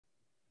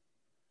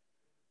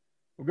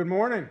Well, good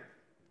morning.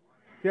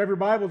 If you have your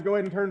Bibles, go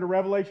ahead and turn to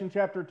Revelation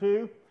chapter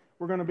 2.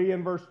 We're going to be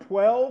in verse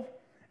 12.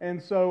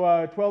 And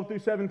so 12 through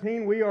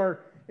 17, we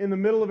are in the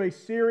middle of a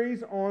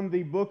series on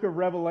the book of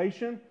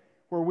Revelation,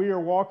 where we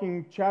are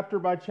walking chapter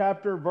by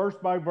chapter, verse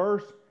by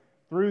verse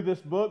through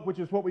this book, which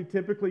is what we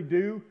typically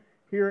do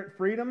here at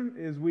Freedom,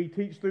 is we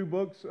teach through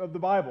books of the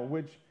Bible,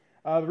 which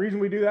the reason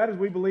we do that is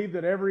we believe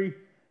that every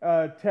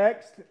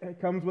text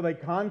comes with a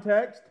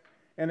context,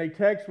 and a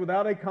text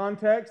without a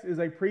context is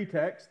a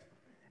pretext.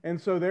 And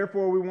so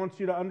therefore we want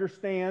you to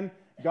understand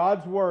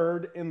God's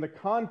Word in the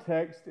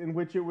context in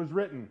which it was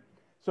written.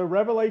 So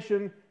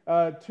Revelation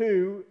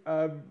 2,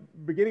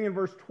 beginning in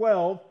verse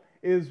 12,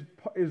 is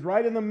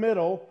right in the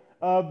middle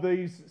of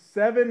these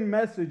 7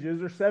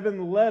 messages or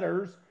 7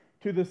 letters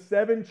to the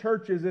 7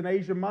 churches in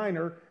Asia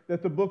Minor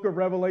that the book of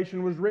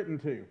Revelation was written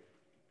to.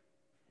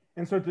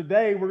 And so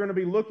today we're going to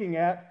be looking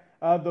at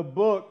the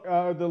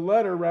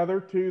letter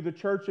to the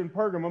church in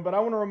Pergamum. But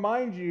I want to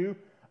remind you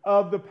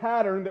of the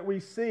pattern that we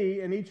see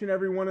in each and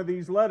every one of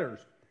these letters.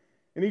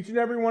 In each and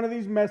every one of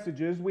these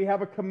messages, we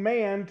have a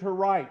command to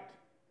write.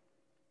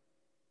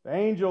 The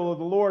angel of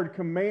the Lord,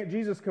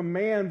 Jesus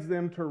commands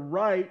them to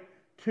write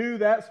to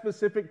that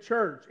specific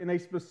church in a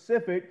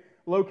specific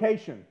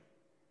location.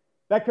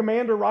 That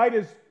command to write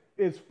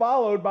is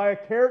followed by a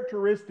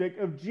characteristic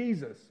of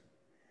Jesus.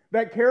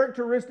 That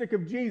characteristic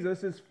of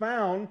Jesus is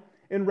found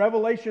in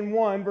Revelation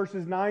 1,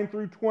 verses 9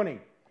 through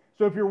 20.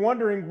 So if you're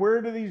wondering, where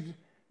do these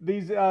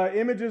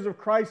images of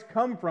Christ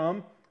come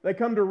from? They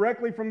come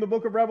directly from the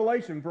book of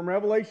Revelation. From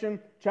Revelation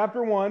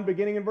chapter 1,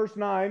 beginning in verse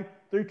 9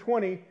 through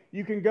 20,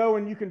 you can go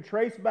and you can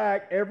trace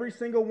back every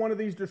single one of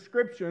these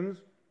descriptions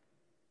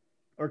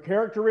or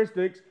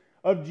characteristics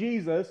of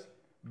Jesus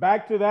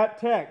back to that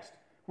text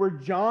where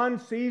John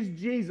sees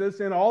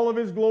Jesus in all of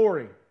his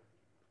glory.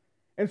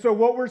 And so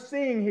what we're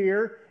seeing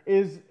here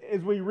is,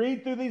 as we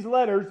read through these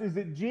letters, is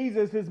that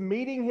Jesus is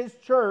meeting his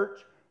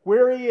church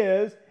where he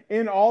is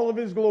in all of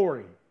his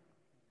glory.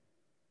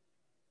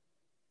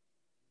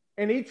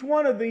 And each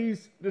one of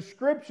these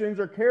descriptions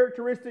or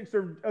characteristics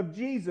of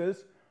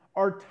Jesus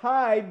are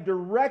tied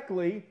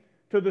directly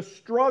to the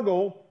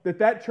struggle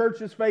that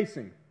church is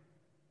facing.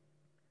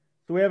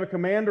 So we have a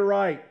command to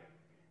write.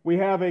 We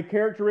have a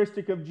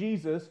characteristic of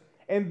Jesus.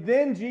 And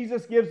then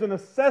Jesus gives an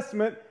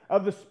assessment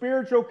of the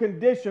spiritual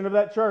condition of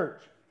that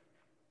church.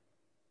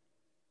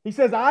 He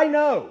says, I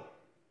know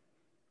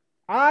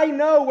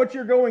what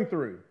you're going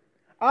through.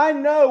 I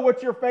know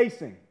what you're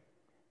facing.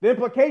 The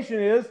implication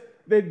is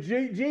that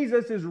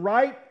Jesus is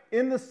right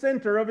in the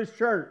center of his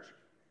church.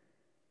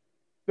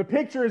 The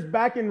picture is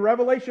back in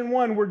Revelation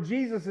 1 where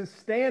Jesus is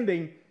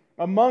standing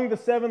among the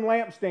 7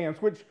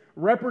 lampstands, which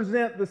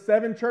represent the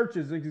 7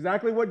 churches,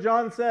 exactly what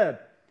John said.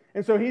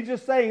 And so he's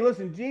just saying,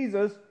 listen,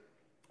 Jesus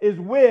is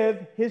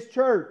with his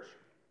church.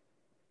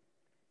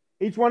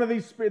 Each one of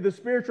these, the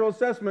spiritual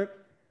assessment,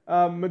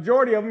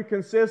 majority of them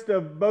consist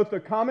of both a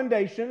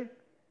commendation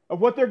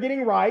of what they're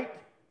getting right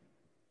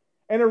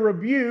and a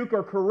rebuke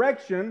or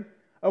correction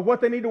of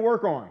what they need to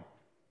work on.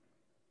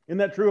 Isn't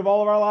that true of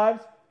all of our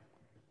lives?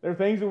 There are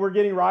things that we're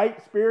getting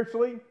right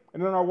spiritually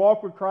and in our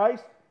walk with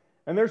Christ,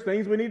 and there's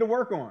things we need to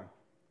work on.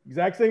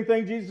 Exact same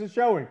thing Jesus is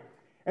showing.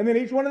 And then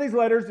each one of these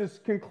letters is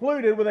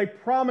concluded with a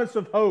promise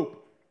of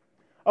hope,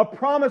 a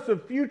promise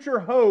of future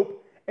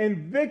hope and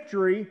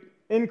victory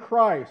in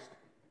Christ.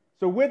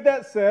 So with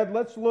that said,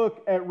 let's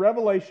look at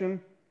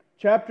Revelation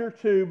chapter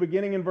 2,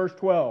 beginning in verse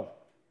 12.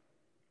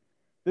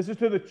 This is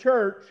to the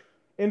church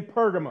in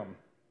Pergamum.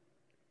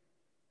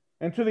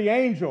 And to the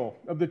angel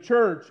of the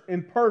church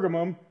in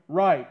Pergamum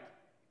write,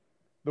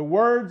 the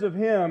words of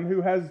him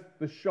who has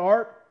the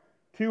sharp,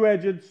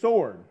 two-edged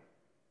sword.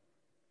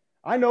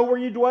 I know where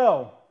you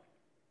dwell,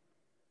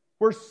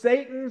 where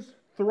Satan's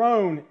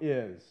throne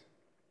is.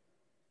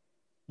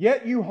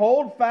 Yet you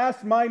hold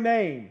fast my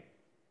name,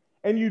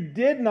 and you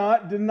did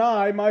not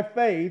deny my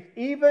faith,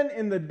 even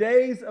in the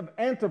days of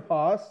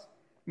Antipas,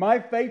 my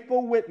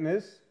faithful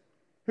witness,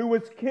 who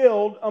was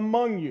killed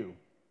among you,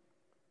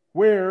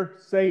 where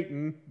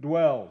Satan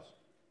dwells.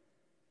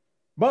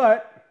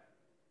 But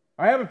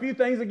I have a few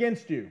things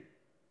against you.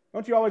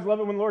 Don't you always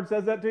love it when the Lord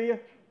says that to you?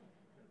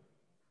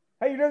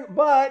 Hey,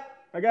 but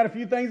I got a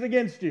few things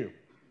against you.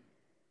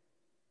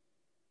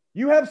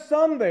 You have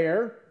some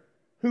there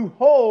who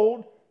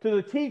hold to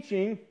the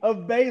teaching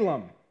of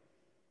Balaam,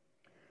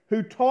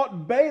 who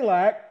taught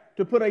Balak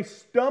to put a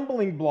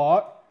stumbling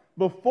block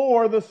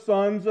before the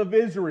sons of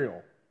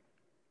Israel,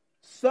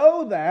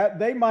 so that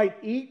they might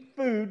eat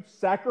food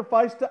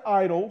sacrificed to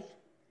idols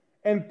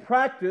and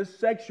practice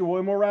sexual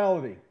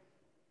immorality.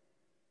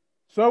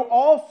 So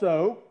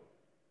also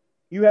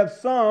you have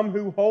some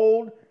who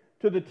hold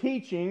to the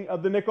teaching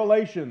of the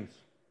Nicolaitans.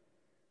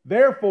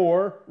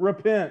 Therefore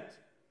repent.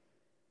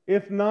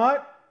 If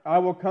not, I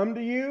will come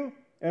to you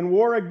and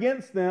war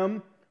against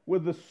them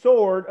with the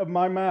sword of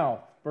my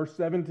mouth. Verse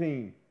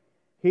 17.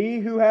 He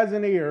who has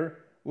an ear,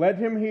 let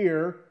him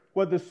hear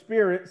what the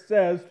Spirit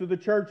says to the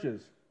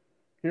churches.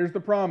 Here's the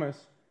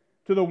promise.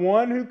 To the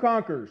one who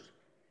conquers,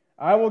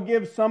 I will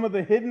give some of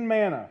the hidden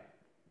manna.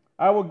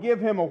 I will give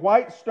him a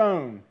white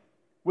stone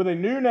with a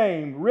new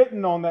name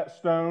written on that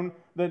stone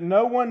that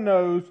no one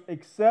knows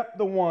except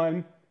the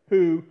one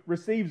who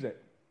receives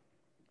it.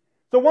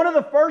 So one of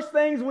the first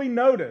things we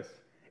notice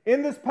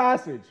in this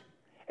passage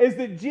is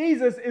that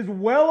Jesus is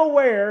well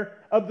aware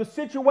of the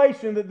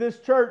situation that this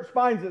church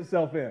finds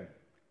itself in.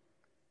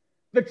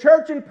 The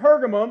church in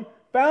Pergamum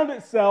found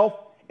itself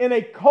in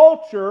a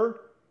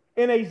culture,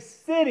 in a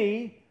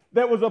city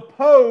that was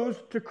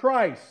opposed to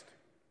Christ.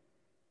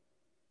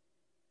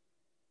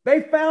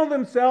 They found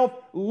themselves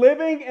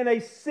living in a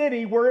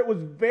city where it was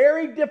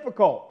very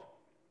difficult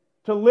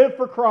to live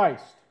for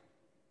Christ.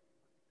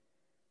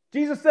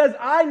 Jesus says,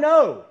 I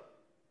know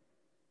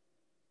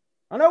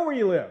where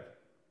you live.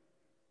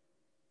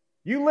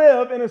 You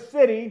live in a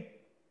city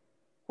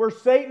where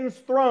Satan's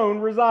throne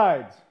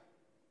resides.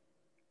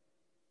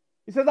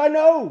 He says, I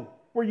know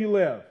where you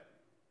live.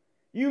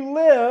 You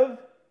live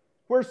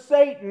where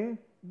Satan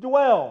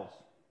dwells.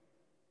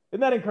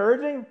 Isn't that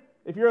encouraging?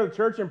 If you're at the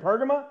church in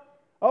Pergamum,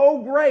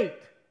 oh great.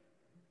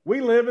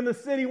 We live in the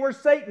city where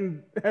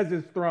Satan has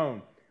his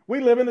throne. We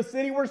live in the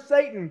city where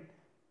Satan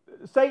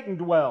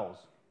dwells.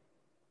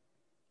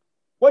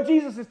 What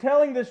Jesus is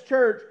telling this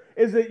church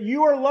is that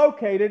you are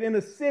located in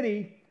a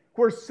city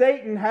where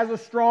Satan has a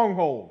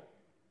stronghold.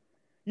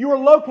 You are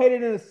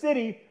located in a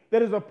city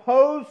that is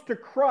opposed to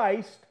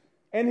Christ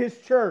and His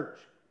church.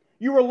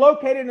 You are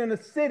located in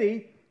a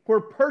city where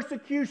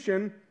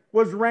persecution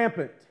was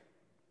rampant.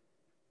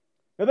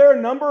 Now, there are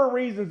a number of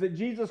reasons that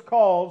Jesus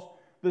calls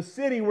the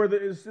city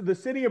the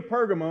city of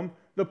Pergamum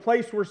the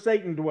place where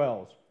Satan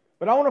dwells.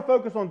 But I want to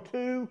focus on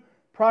two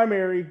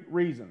primary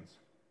reasons.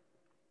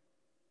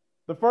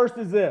 The first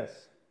is this: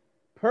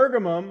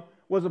 Pergamum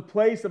was a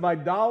place of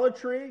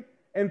idolatry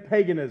and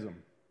paganism.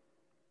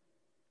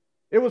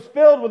 It was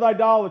filled with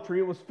idolatry.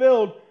 It was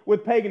filled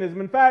with paganism.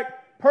 In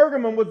fact,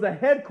 Pergamum was the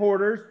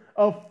headquarters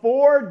of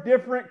 4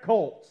 different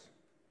cults.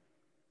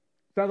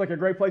 Sounds like a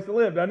great place to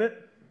live, doesn't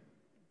it?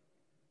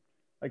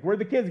 Like, where'd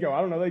the kids go? I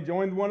don't know. They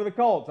joined one of the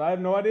cults. I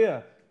have no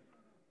idea.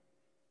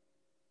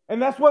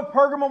 And that's what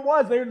Pergamum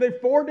was. There were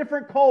 4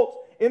 different cults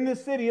in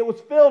this city. It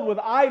was filled with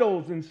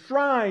idols and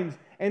shrines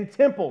and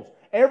temples.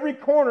 Every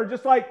corner,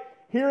 just like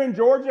here in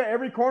Georgia,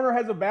 every corner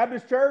has a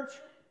Baptist church.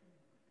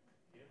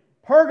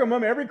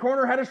 Pergamum, every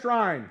corner had a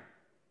shrine,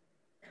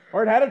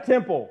 or it had a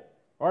temple,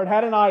 or it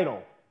had an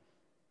idol.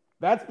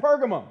 That's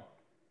Pergamum.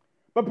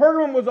 But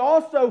Pergamum was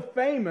also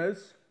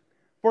famous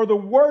for the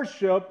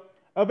worship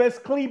of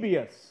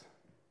Asclepius.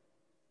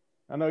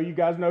 I know you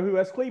guys know who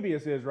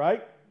Asclepius is,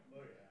 right?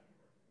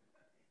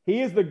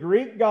 He is the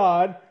Greek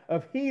god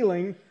of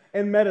healing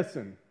and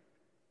medicine.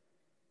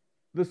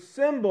 The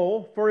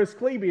symbol for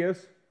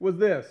Asclepius was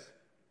this: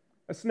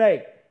 a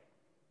snake.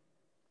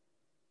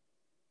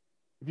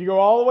 If you go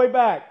all the way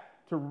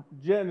back to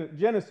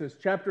Genesis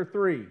chapter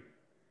 3,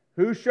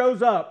 who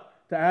shows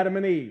up to Adam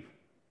and Eve?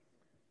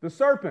 The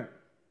serpent.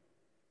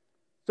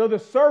 So the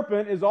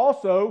serpent is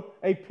also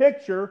a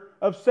picture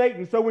of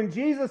Satan. So when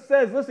Jesus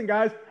says, listen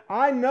guys,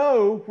 I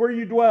know where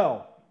you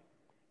dwell.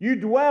 You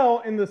dwell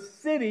in the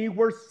city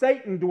where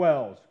Satan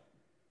dwells.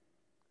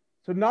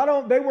 So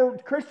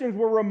Christians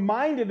were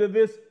reminded of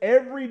this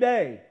every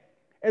day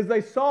as they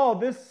saw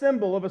this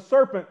symbol of a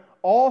serpent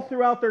all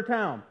throughout their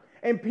town.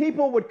 And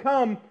people would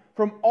come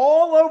from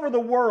all over the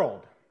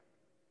world.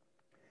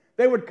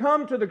 They would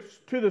come to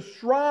the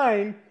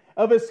shrine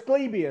of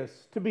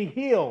Asclepius to be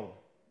healed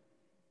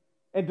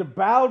and to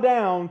bow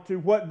down to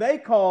what they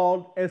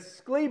called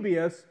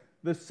Asclepius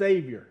the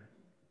Savior.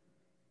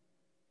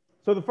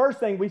 So the first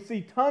thing, we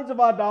see tons of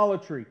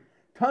idolatry,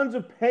 tons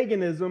of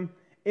paganism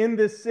in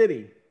this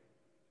city.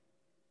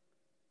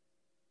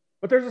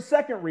 But there's a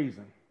second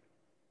reason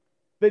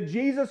that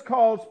Jesus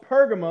calls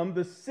Pergamum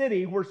the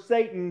city where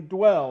Satan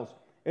dwells.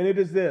 And it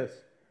is this: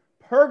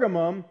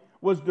 Pergamum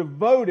was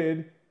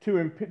devoted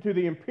to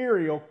the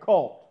imperial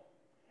cult.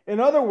 In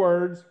other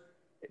words,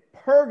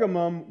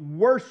 Pergamum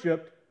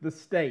worshipped the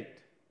state.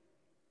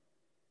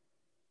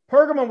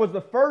 Pergamum was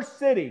the first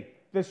city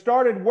that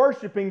started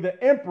worshiping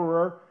the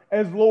emperor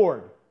as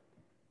Lord.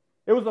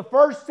 It was the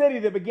first city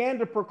that began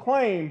to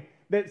proclaim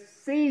that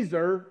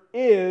Caesar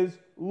is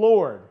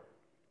Lord.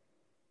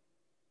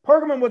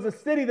 Pergamum was a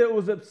city that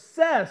was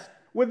obsessed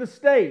with the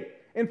state.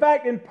 In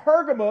fact, in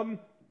Pergamum,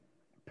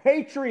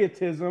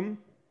 patriotism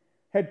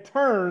had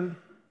turned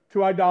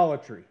to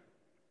idolatry,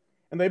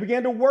 and they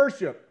began to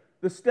worship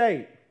the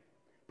state.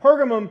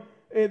 Pergamum,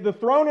 the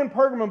throne in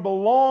Pergamum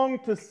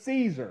belonged to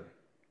Caesar,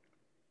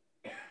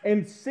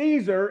 and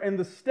Caesar and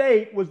the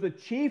state was the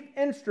chief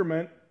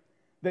instrument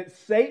that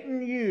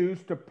Satan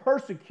used to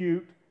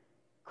persecute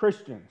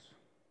Christians.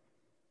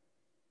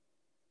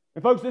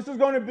 And folks, this is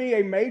going to be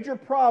a major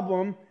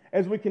problem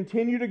as we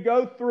continue to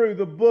go through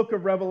the book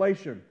of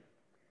Revelation.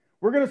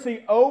 We're going to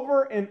see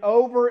over and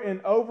over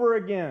and over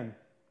again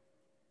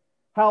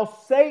how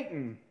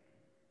Satan,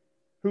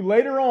 who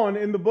later on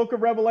in the book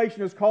of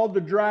Revelation is called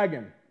the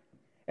dragon,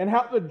 and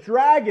how the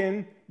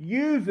dragon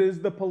uses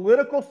the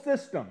political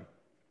system,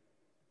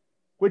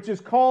 which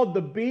is called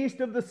the beast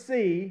of the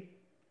sea,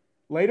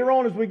 Later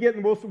on, as we get,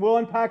 and we'll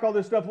unpack all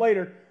this stuff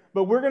later,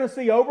 but we're going to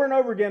see over and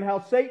over again how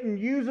Satan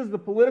uses the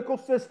political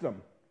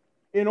system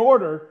in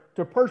order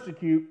to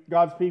persecute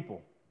God's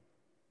people.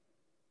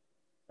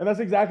 And that's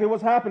exactly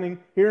what's happening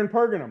here in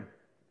Pergamum.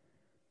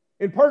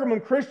 In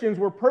Pergamum, Christians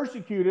were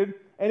persecuted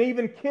and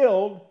even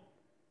killed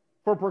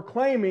for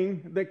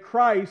proclaiming that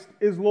Christ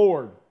is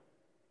Lord.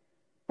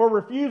 For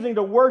refusing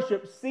to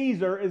worship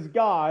Caesar as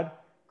God,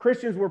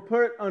 Christians were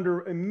put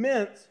under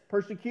immense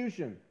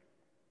persecution.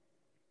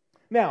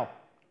 Now,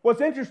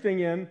 what's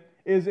interesting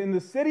is in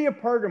the city of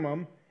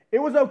Pergamum, it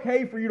was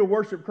okay for you to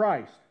worship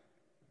Christ.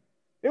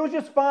 It was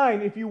just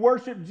fine if you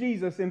worshiped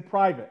Jesus in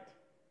private.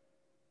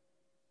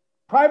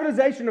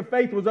 Privatization of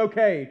faith was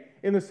okay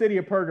in the city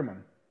of Pergamum.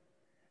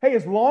 Hey,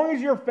 as long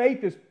as your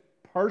faith is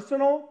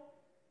personal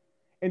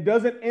and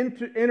doesn't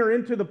enter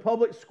into the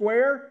public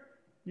square,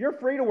 you're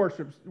free to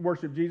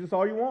worship Jesus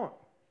all you want.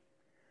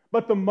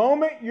 But the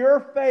moment your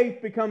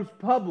faith becomes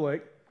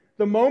public,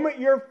 the moment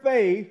your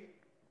faith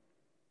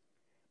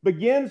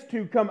begins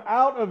to come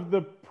out of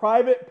the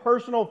private,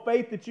 personal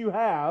faith that you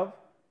have,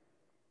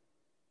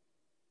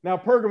 now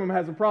Pergamum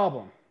has a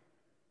problem.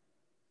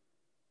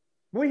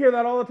 We hear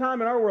that all the time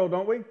in our world,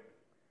 don't we?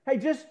 Hey,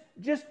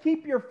 just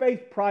keep your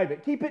faith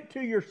private. Keep it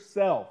to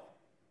yourself.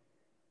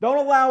 Don't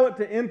allow it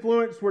to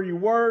influence where you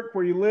work,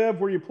 where you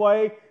live, where you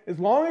play. As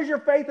long as your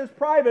faith is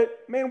private,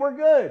 man, we're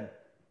good.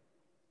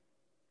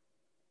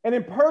 And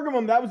in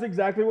Pergamum, that was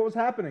exactly what was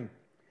happening.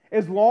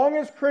 As long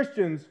as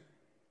Christians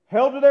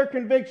held to their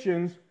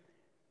convictions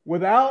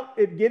without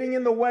it getting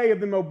in the way of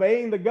them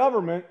obeying the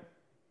government,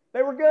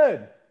 they were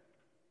good.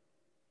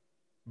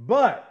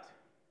 But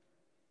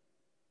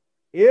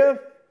if,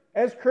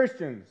 as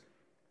Christians,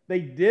 they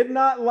did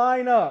not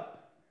line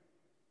up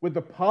with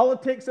the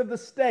politics of the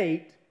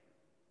state,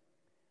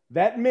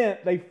 that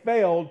meant they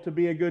failed to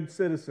be a good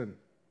citizen.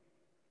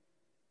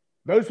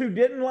 Those who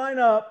didn't line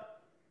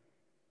up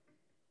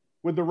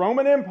with the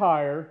Roman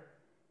Empire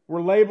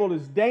were labeled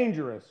as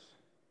dangerous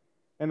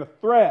and a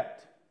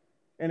threat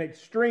and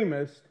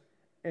extremist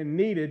and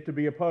needed to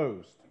be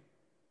opposed.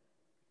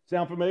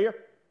 Sound familiar?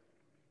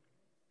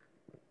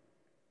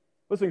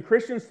 Listen,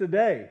 Christians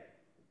today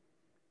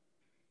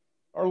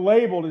are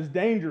labeled as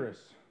dangerous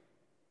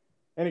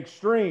and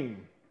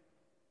extreme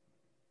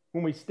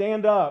when we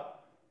stand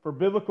up for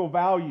biblical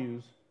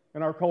values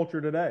in our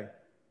culture today.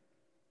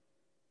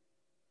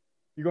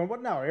 You're going,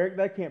 what? No, Eric,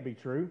 that can't be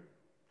true.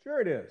 Sure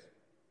it is.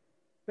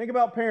 Think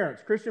about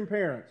parents, Christian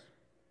parents,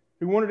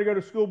 who wanted to go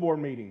to school board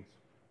meetings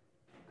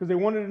because they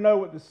wanted to know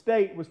what the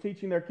state was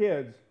teaching their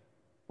kids.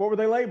 What were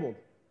they labeled?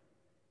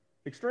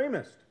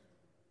 Extremist.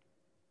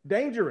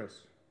 Dangerous.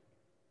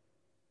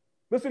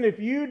 Listen, if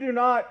you do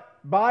not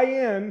buy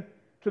in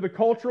to the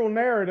cultural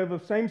narrative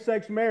of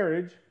same-sex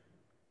marriage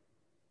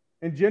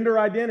and gender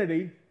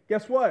identity,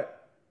 guess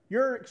what?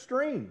 You're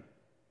extreme.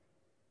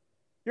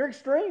 You're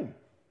extreme.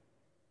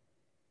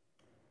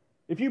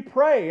 If you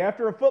pray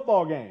after a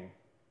football game,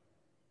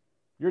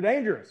 you're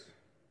dangerous.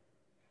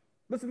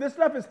 Listen, this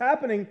stuff is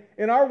happening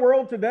in our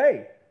world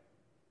today.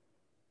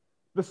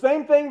 The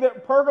same thing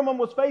that Pergamum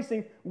was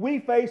facing, we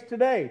face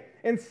today.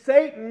 And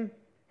Satan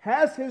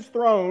has his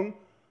throne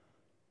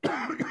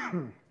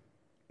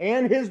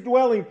and his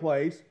dwelling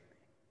place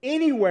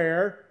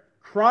anywhere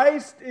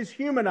Christ is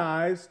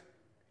humanized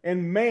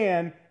and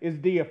man is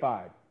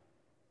deified.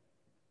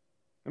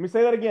 Let me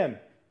say that again.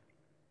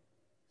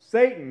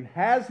 Satan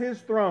has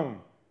his throne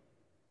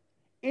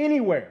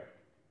anywhere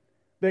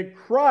that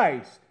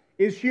Christ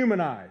is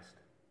humanized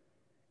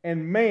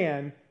and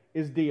man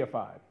is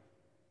deified.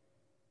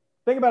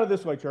 Think about it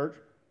this way, church.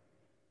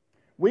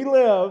 We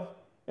live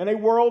in a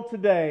world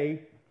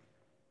today,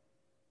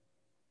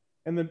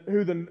 and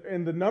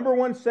the number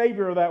one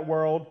savior of that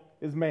world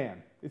is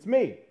man. It's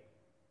me.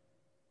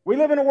 We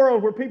live in a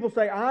world where people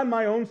say, I'm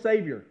my own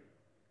savior.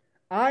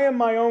 I am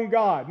my own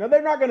God. Now,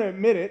 they're not going to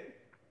admit it,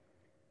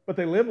 but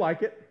they live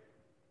like it.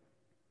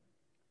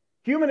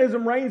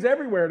 Humanism reigns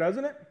everywhere,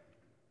 doesn't it?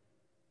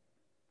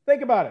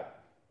 Think about it.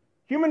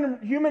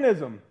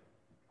 Humanism,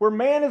 where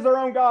man is their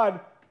own God,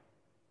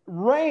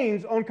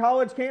 reigns on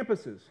college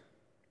campuses.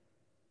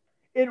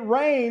 It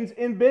reigns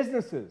in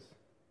businesses,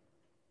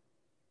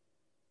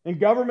 in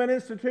government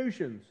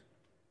institutions.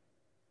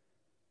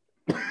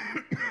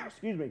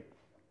 Excuse me.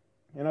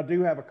 And I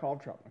do have a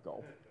cough drop in my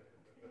cold.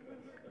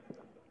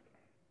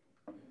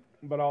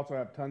 But I also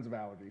have tons of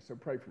allergies, so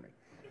pray for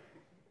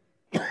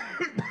me.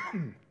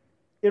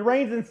 It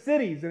reigns in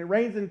cities and it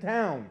reigns in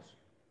towns.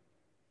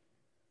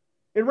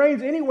 It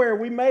reigns anywhere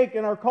we make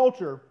in our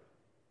culture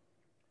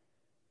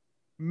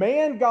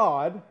man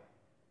God,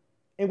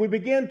 and we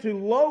begin to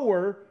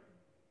lower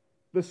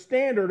the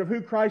standard of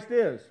who Christ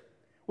is.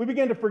 We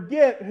begin to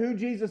forget who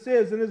Jesus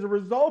is, and as a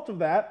result of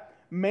that,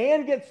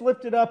 man gets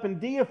lifted up and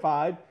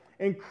deified,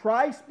 and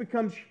Christ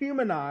becomes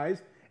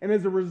humanized, and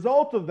as a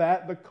result of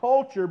that, the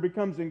culture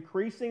becomes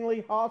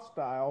increasingly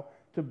hostile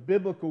to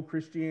biblical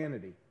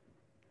Christianity.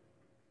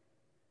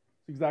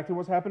 It's exactly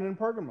what's happening in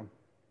Pergamum.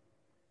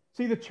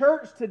 See, the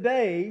church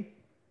today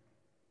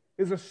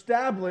is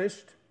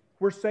established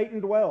where Satan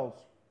dwells.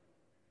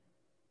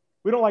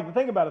 We don't like to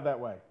think about it that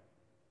way,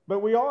 but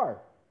we are.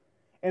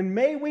 And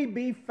may we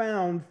be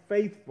found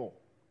faithful,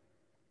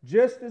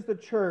 just as the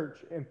church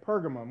in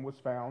Pergamum was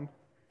found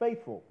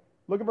faithful.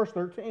 Look at verse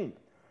 13.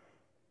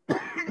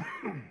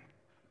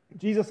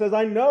 Jesus says,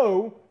 I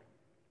know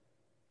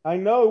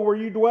where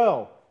you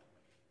dwell,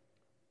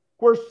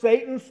 where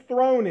Satan's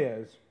throne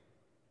is.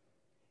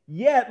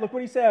 Yet, look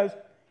what he says,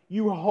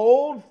 you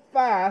hold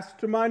fast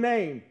to my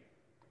name.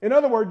 In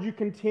other words, you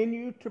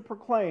continue to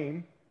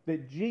proclaim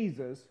that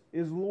Jesus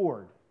is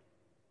Lord.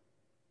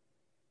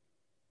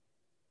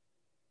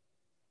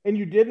 And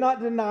you did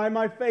not deny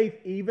my faith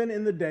even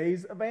in the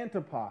days of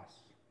Antipas,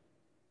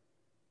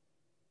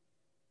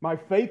 my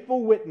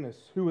faithful witness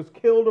who was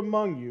killed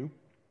among you,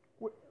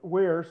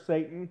 where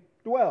Satan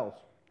dwells.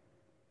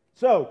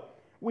 So,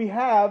 we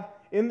have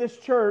in this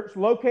church,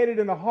 located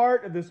in the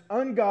heart of this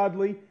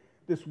ungodly,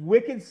 this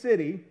wicked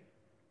city,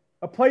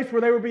 a place where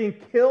they were being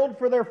killed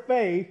for their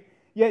faith,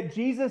 yet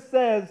Jesus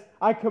says,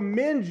 I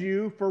commend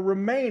you for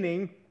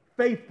remaining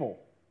faithful.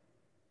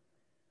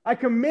 I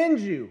commend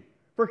you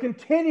for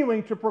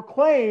continuing to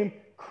proclaim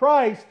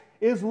Christ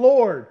is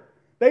Lord.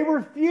 They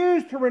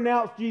refused to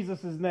renounce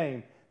Jesus'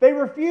 name. They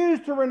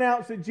refused to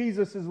renounce that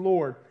Jesus is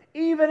Lord.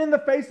 Even in the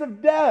face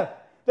of death,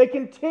 they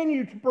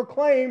continue to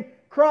proclaim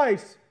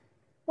Christ.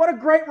 What a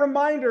great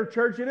reminder,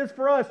 church, it is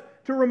for us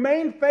to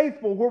remain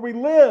faithful where we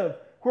live,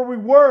 where we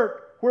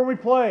work, where we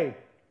play.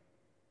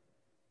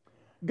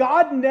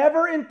 God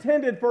never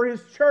intended for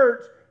His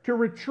church to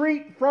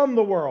retreat from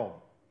the world,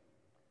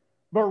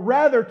 but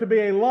rather to be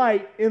a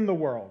light in the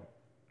world.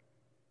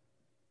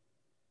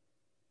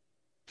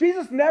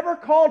 Jesus never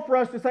called for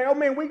us to say, oh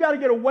man, we got to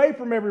get away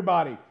from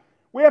everybody.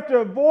 We have to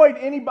avoid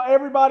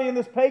everybody in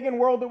this pagan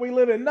world that we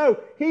live in. No,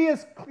 He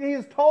has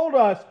told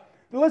us,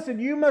 listen,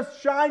 you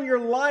must shine your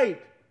light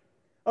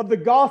of the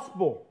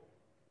gospel.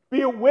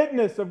 Be a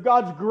witness of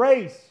God's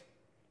grace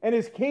and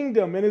His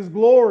kingdom and His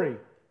glory.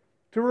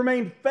 To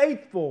remain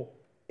faithful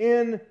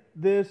in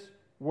this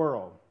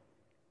world.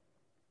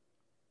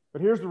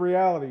 But here's the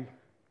reality.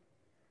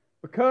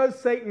 Because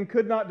Satan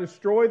could not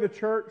destroy the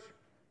church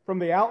from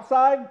the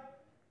outside,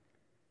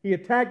 he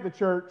attacked the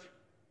church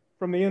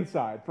from the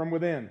inside, from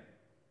within.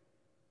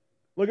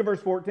 Look at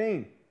verse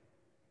 14.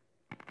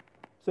 It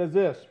says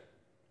this,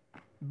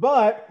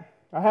 but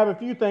I have a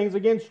few things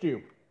against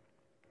you.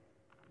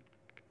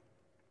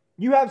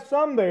 You have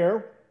some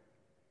there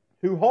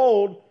who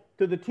hold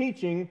to the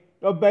teaching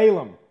of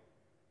Balaam,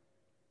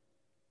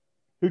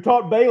 who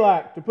taught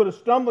Balak to put a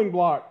stumbling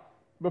block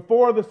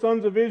before the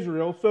sons of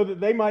Israel so that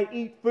they might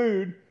eat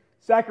food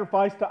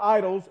sacrificed to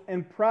idols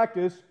and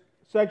practice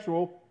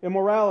sexual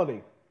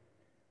immorality.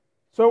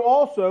 So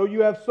also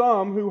you have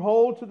some who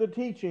hold to the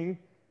teaching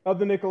of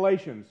the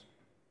Nicolaitans.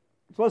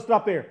 So let's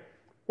stop there.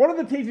 What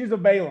are the teachings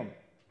of Balaam?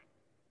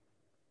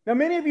 Now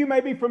many of you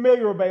may be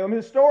familiar with Balaam.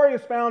 His story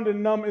is found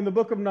in the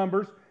book of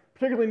Numbers,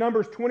 particularly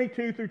Numbers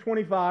 22 through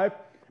 25.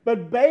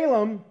 But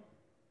Balaam,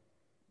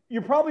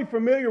 you're probably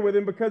familiar with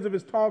him because of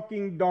his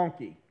talking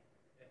donkey.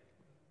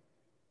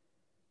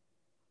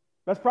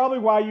 That's probably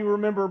why you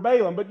remember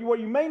Balaam. But what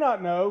you may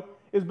not know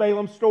is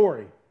Balaam's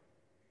story.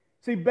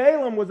 See,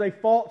 Balaam was a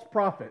false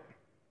prophet.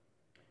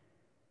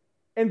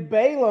 And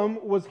Balaam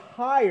was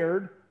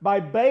hired by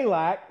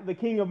Balak, the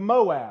king of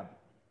Moab.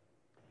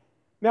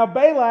 Now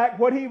Balak,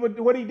 what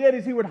he did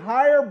is he would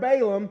hire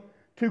Balaam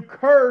to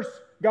curse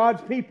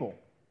God's people.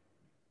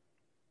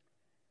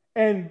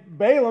 And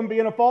Balaam,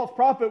 being a false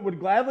prophet, would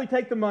gladly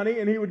take the money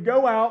and he would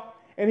go out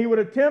and he would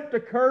attempt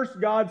to curse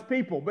God's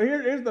people. But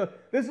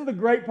this is the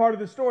great part of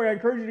the story. I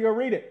encourage you to go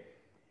read it.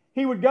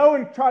 He would go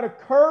and try to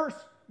curse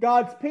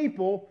God's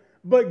people,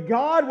 but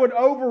God would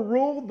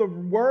overrule the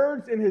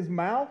words in his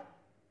mouth.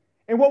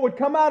 And what would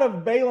come out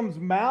of Balaam's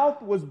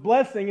mouth was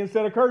blessing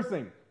instead of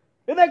cursing.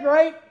 Isn't that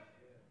great?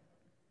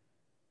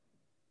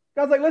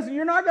 God's like, listen,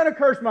 you're not going to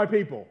curse my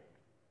people.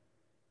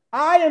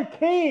 I am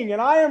king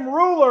and I am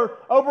ruler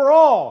over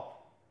all.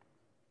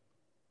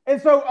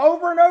 And so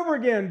over and over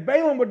again,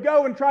 Balaam would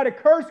go and try to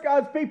curse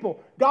God's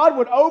people. God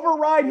would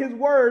override his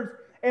words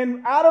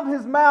and out of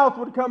his mouth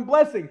would come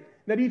blessing.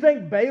 Now, do you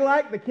think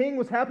Balak, the king,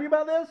 was happy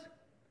about this?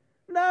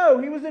 No,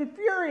 he was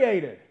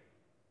infuriated.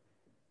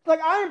 It's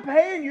like, I am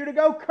paying you to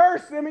go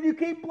curse them and you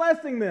keep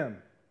blessing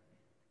them.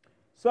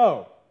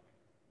 So,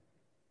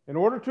 in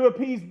order to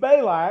appease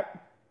Balak,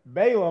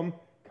 Balaam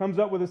comes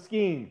up with a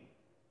scheme.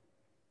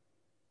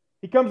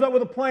 He comes up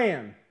with a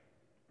plan.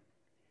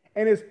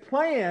 And his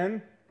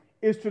plan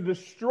is to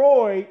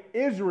destroy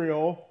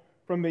Israel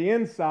from the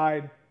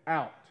inside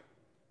out.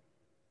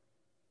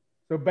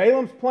 So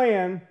Balaam's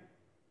plan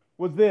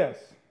was this.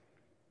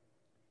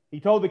 He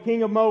told the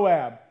king of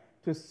Moab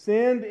to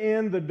send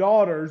in the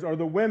daughters or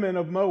the women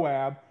of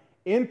Moab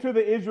into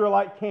the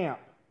Israelite camp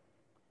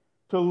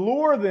to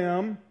lure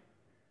them,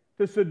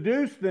 to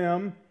seduce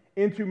them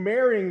into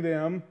marrying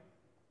them,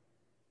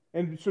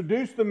 and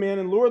seduce the men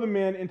and lure the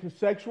men into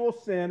sexual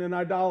sin and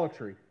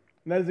idolatry.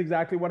 And that is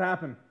exactly what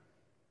happened.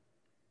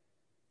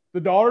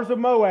 The daughters of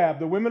Moab,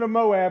 the women of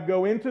Moab,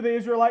 go into the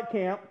Israelite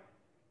camp,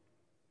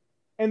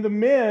 And the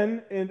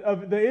men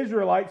of the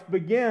Israelites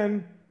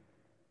begin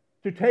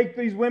to take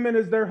these women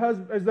as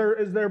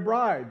their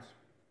brides.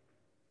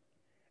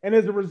 And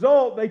as a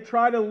result, they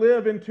try to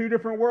live in two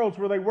different worlds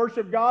where they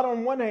worship God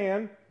on one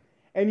hand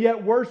and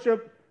yet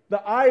worship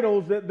the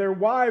idols that their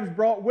wives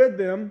brought with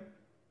them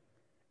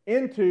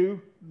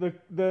into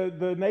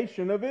the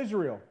nation of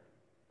Israel.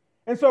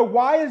 And so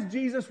why is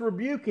Jesus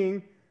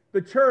rebuking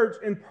the church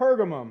in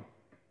Pergamum?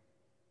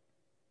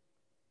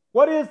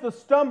 What is the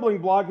stumbling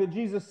block that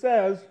Jesus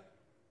says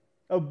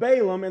of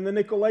Balaam and the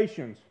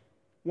Nicolaitans?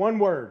 One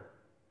word: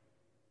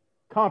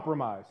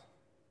 compromise.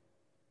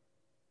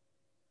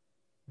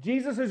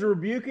 Jesus is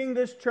rebuking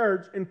this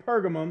church in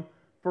Pergamum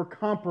for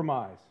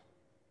compromise.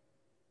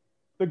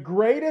 The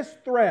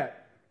greatest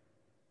threat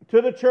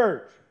to the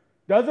church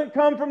doesn't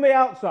come from the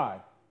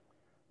outside.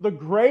 The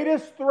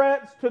greatest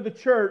threats to the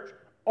church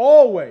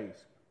always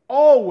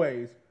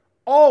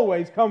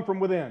come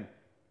from within.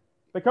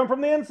 They come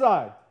from the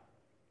inside.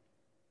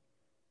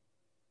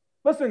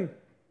 Listen,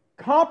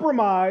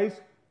 compromise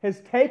has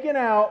taken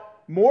out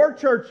more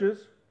churches,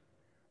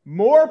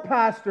 more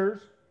pastors,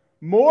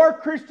 more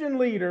Christian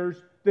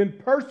leaders than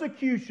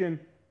persecution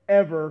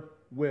ever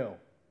will.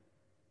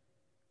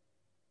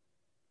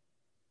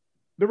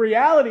 The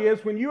reality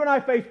is, when you and I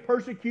face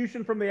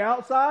persecution from the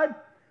outside,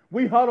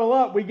 we huddle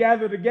up, we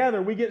gather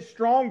together, we get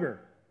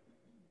stronger.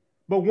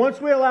 But once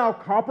we allow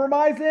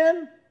compromise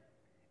in,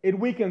 it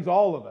weakens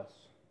all of us.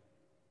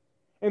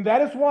 And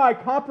that is why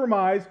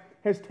compromise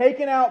has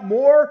taken out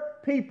more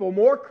people,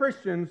 more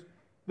Christians,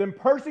 than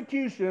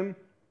persecution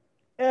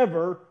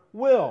ever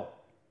will.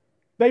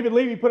 David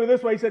Levy put it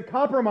this way. He said,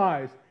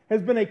 compromise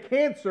has been a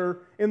cancer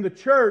in the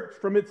church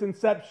from its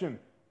inception.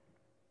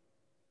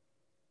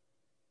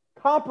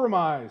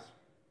 Compromise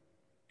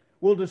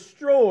will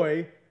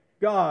destroy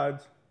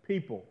God's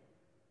people.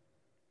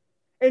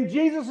 And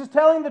Jesus is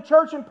telling the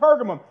church in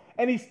Pergamum,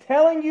 and He's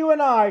telling you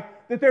and I,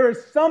 that there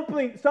is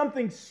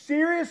something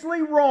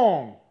seriously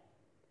wrong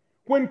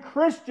when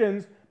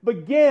Christians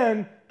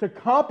begin to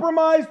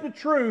compromise the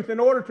truth in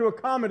order to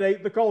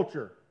accommodate the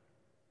culture.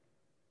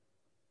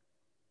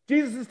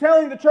 Jesus is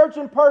telling the church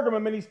in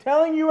Pergamum, and He's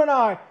telling you and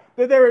I,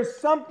 that there is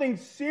something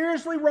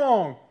seriously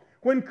wrong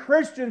when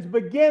Christians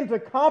begin to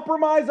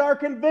compromise our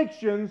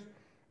convictions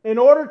in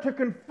order to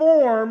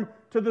conform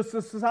to the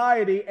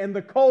society and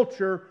the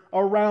culture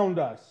around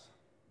us.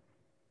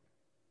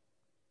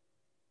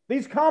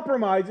 These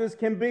compromises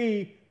can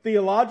be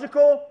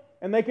theological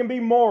and they can be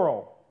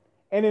moral.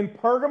 And in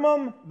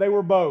Pergamum, they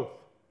were both.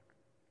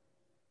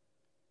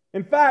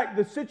 In fact,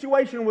 the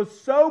situation was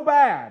so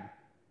bad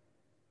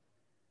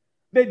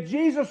that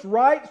Jesus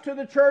writes to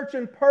the church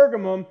in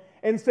Pergamum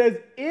and says,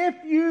 if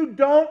you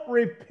don't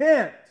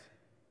repent,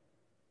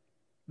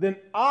 then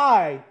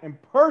I am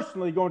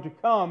personally going to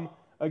come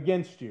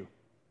against you.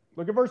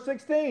 Look at verse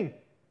 16.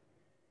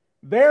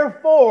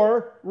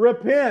 Therefore,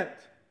 repent.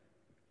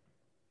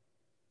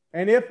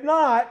 And if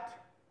not,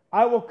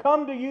 I will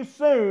come to you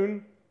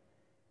soon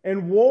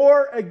and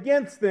war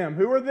against them.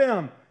 Who are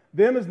them?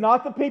 Them is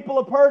not the people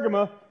of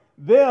Pergamum.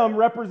 Them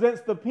represents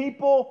the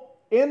people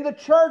in the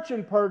church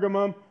in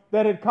Pergamum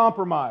that had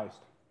compromised.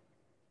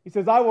 He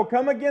says, I will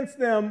come against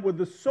them with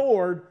the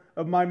sword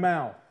of my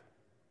mouth.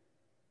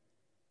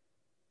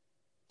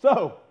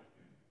 So,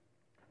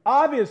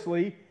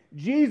 obviously,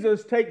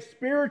 Jesus takes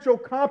spiritual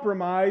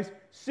compromise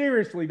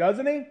seriously,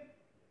 doesn't He?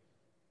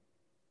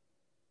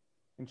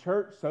 In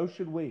church, so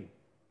should we.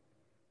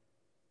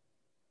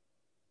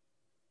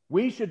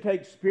 We should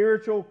take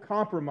spiritual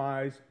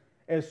compromise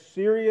as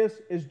serious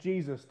as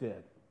Jesus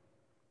did.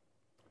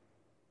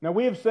 Now,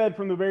 we have said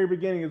from the very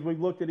beginning, as we've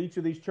looked at each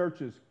of these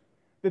churches,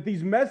 that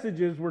these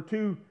messages were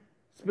to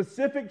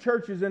specific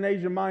churches in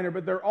Asia Minor,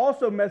 but they're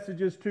also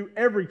messages to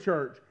every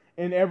church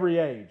in every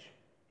age.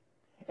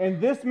 And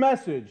this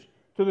message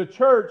to the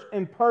church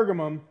in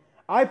Pergamum,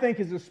 I think,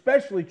 is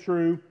especially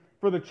true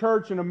for the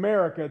church in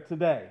America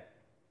today.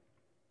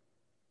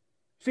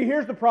 See,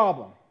 here's the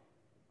problem.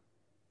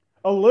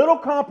 A little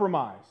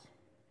compromise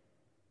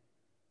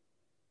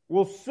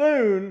will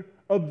soon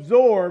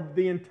absorb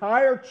the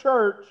entire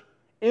church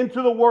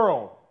into the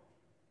world,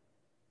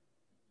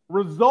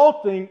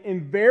 resulting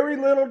in very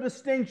little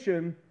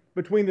distinction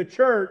between the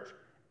church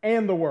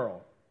and the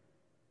world.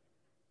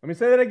 Let me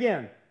say that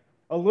again.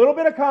 A little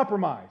bit of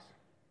compromise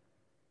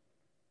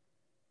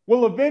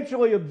will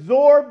eventually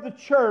absorb the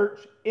church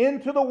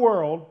into the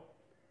world,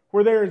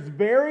 where there is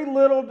very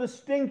little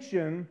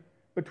distinction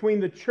between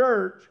the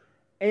church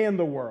and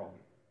the world.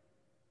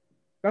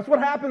 That's what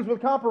happens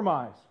with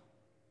compromise.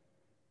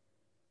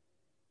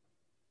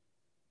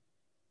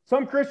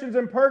 Some Christians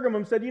in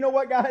Pergamum said, you know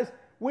what, guys?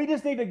 We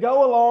just need to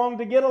go along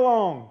to get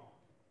along.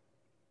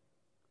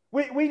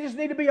 We just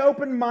need to be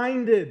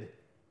open-minded.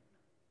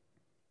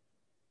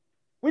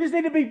 We just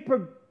need to be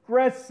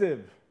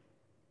progressive,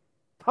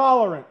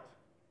 tolerant.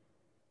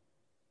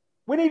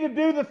 We need to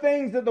do the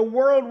things that the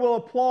world will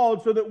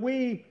applaud so that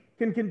we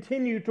can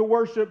continue to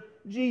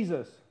worship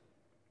Jesus.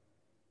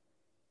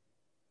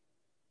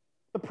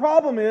 The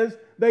problem is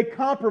they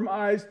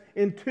compromised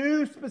in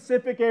two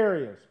specific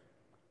areas.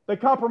 They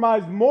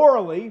compromised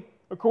morally,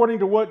 according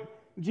to what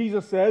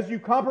Jesus says. You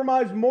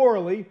compromise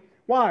morally.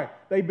 Why?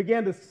 They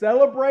began to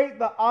celebrate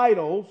the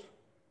idols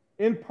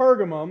in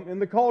Pergamum, in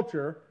the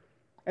culture,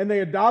 and they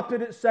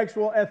adopted its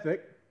sexual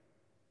ethic.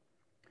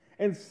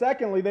 And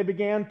secondly, they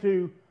began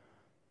to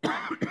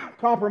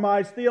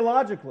compromise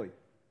theologically.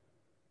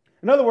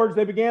 In other words,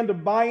 they began to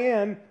buy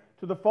in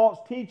to the false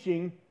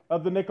teaching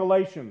of the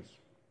Nicolaitans.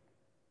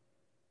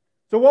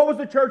 So what was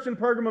the church in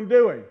Pergamum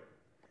doing?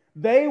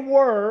 They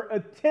were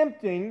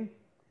attempting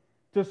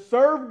to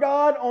serve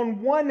God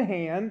on one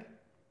hand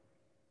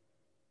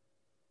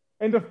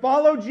and to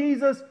follow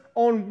Jesus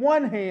on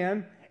one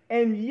hand,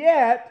 and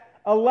yet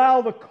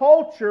allow the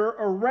culture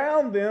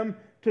around them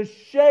to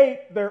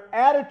shape their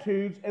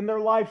attitudes and their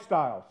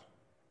lifestyles.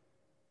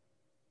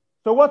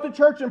 So what the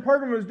church in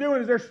Pergamum is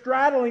doing is they're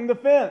straddling the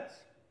fence.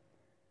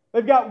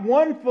 They've got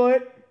one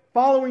foot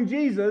following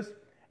Jesus,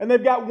 and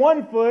they've got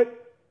one foot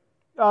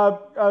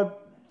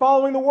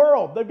following the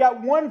world. They've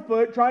got one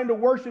foot trying to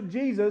worship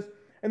Jesus,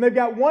 and they've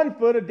got one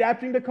foot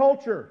adapting to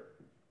culture.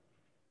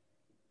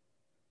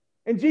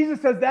 And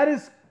Jesus says that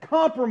is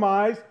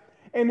compromise,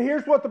 and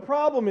here's what the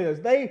problem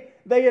is. They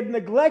had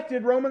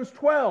neglected Romans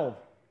 12,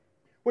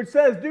 which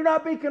says, do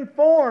not be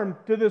conformed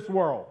to this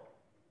world.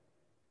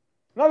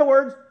 In other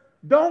words,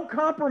 don't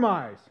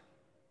compromise.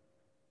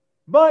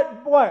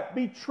 But what?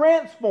 Be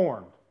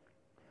transformed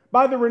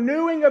by the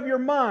renewing of your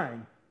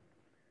mind,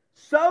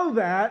 so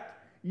that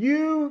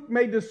you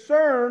may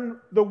discern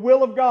the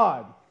will of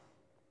God.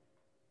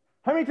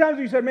 How many times have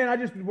you said, man, I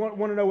just want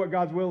to know what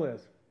God's will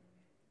is?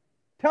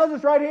 Tells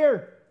us right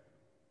here.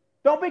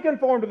 Don't be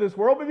conformed to this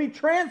world, but be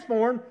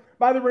transformed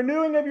by the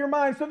renewing of your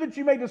mind, so that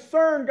you may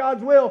discern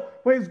God's will,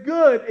 for His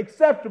good,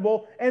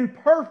 acceptable, and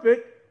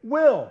perfect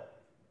will.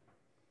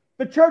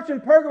 The church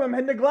in Pergamum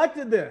had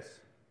neglected this.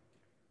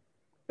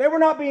 They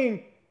were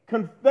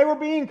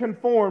being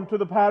conformed to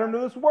the pattern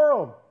of this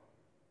world,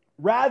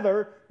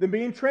 rather than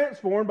being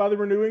transformed by the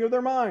renewing of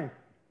their mind.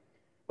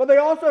 But they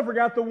also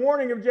forgot the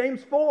warning of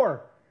James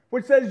 4,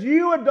 which says,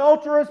 you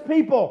adulterous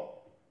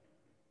people.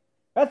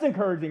 That's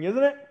encouraging,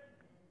 isn't it?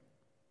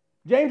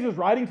 James is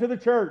writing to the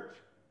church,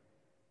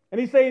 and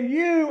he's saying,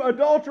 you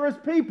adulterous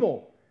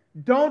people,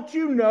 don't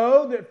you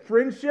know that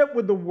friendship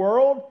with the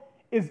world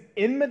is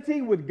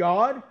enmity with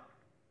God?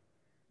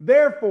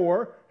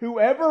 Therefore,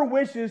 whoever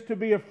wishes to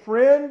be a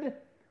friend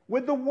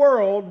with the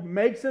world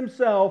makes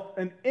himself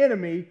an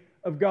enemy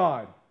of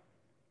God.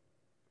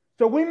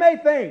 So we may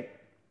think,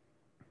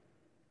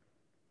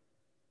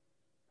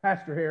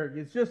 Pastor Herrick,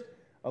 it's just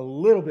a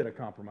little bit of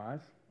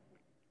compromise.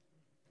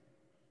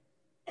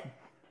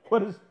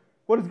 What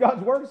does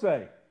God's Word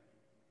say?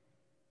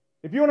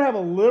 If you want to have a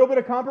little bit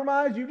of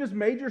compromise, you just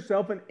made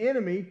yourself an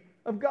enemy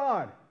of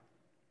God.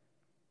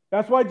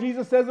 That's why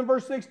Jesus says in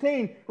verse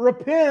 16,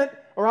 repent,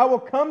 or I will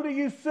come to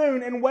you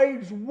soon and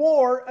wage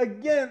war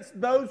against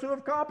those who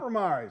have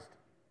compromised.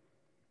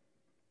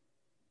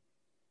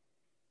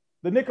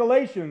 The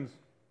Nicolaitans,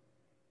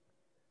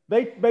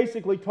 they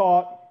basically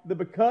taught that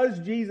because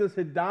Jesus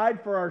had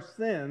died for our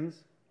sins,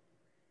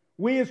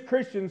 we as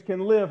Christians can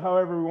live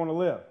however we want to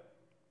live.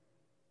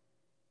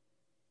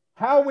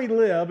 How we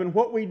live and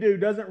what we do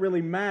doesn't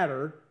really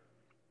matter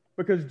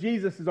because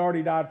Jesus has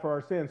already died for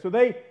our sins. So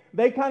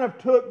they kind of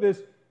took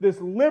this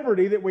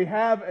liberty that we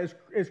have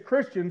as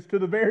Christians to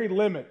the very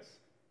limits.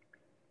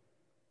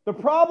 The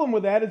problem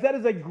with that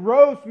is a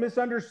gross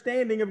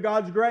misunderstanding of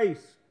God's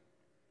grace.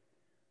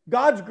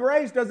 God's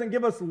grace doesn't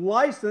give us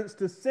license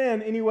to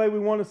sin any way we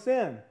want to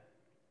sin.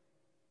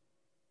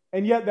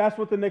 And yet that's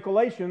what the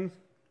Nicolaitans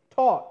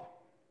taught.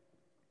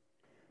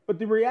 But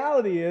the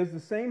reality is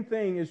the same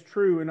thing is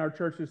true in our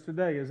churches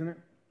today, isn't it?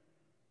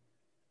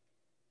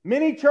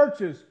 Many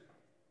churches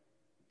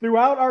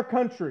throughout our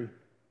country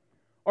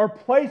are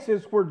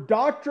places where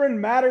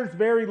doctrine matters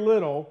very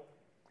little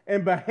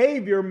and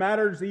behavior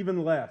matters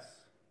even less.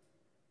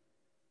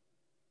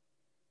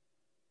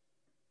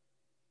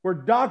 Where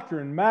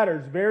doctrine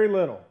matters very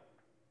little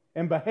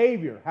and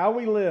behavior, how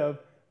we live,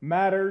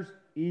 matters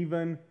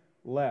even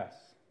less.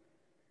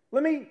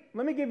 Let me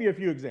give you a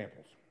few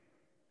examples.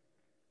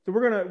 So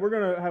we're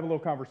gonna have a little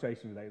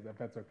conversation today, if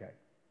that's okay.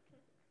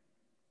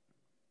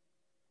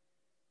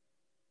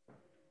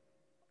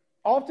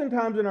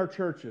 Oftentimes in our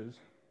churches,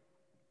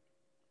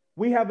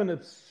 we have an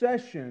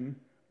obsession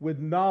with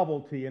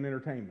novelty and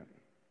entertainment.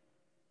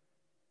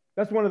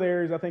 That's one of the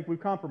areas I think we've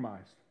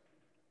compromised.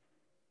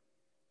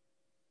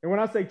 And when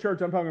I say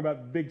church, I'm talking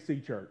about Big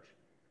C church,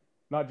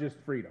 not just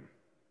freedom.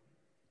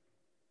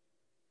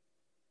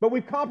 But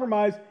we've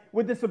compromised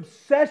with this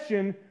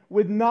obsession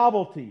with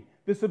novelty,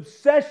 this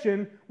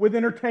obsession with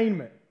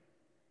entertainment.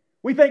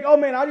 We think, oh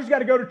man, I just got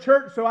to go to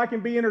church so I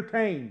can be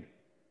entertained.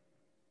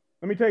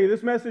 Let me tell you,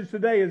 this message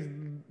today is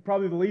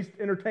probably the least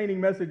entertaining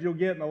message you'll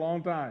get in a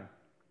long time.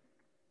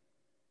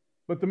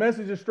 But the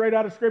message is straight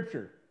out of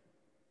Scripture.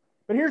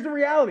 But here's the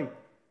reality.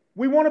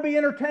 We want to be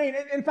entertained.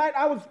 In fact,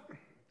 a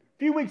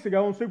few weeks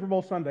ago on Super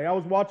Bowl Sunday, I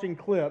was watching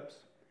clips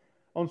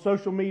on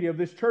social media of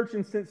this church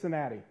in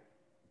Cincinnati.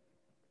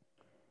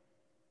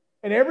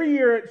 And every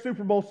year at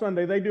Super Bowl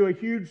Sunday, they do a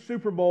huge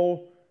Super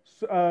Bowl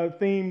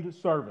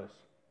themed service.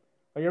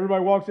 Like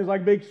everybody walks in, it's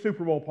like a big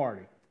Super Bowl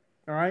party.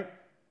 All right?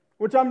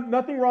 Which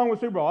nothing wrong with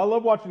Super Bowl. I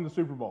love watching the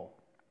Super Bowl.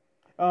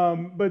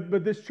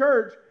 But this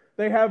church,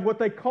 they have what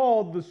they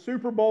call the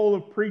Super Bowl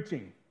of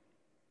preaching,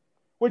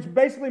 which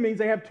basically means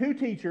they have two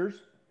teachers.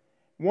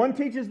 One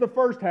teaches the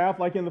first half,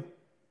 like in the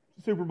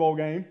Super Bowl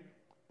game.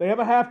 They have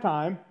a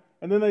halftime,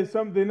 and then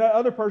the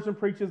other person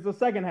preaches the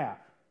second half.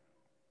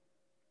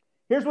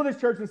 Here's what this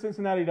church in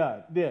Cincinnati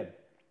did.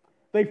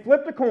 They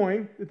flipped a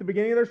coin at the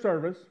beginning of their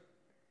service.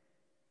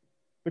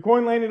 The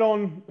coin landed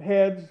on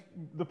heads.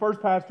 The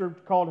first pastor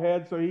called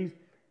heads, so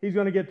he's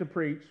going to get to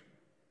preach.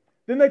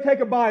 Then they take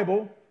a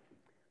Bible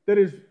that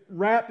is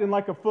wrapped in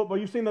like a football.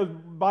 You've seen those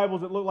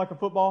Bibles that look like a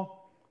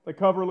football? The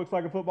cover looks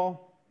like a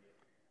football?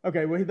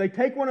 Okay, well, they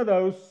take one of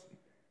those,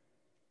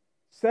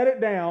 set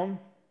it down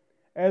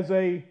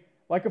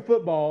like a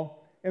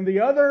football, and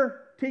the other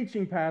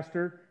teaching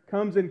pastor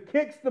comes and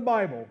kicks the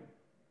Bible,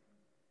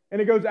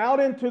 and it goes out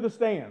into the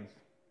stands.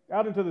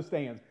 Out into the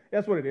stands.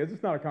 That's what it is.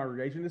 It's not a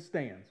congregation, it's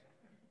stands.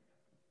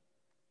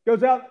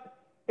 Goes out,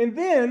 and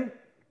then,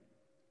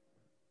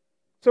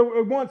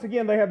 so once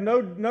again, they have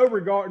no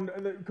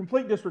regard,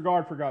 complete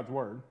disregard for God's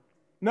Word.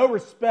 No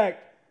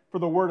respect for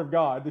the Word of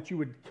God, that you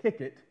would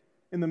kick it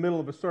in the middle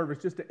of a service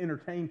just to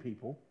entertain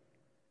people.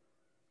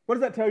 What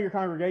does that tell your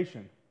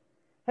congregation?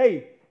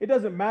 Hey, it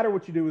doesn't matter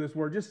what you do with this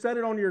Word. Just set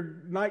it on your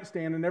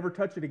nightstand and never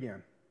touch it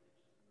again.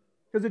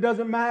 Because it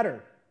doesn't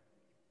matter.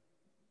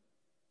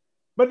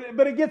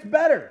 But it gets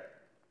better.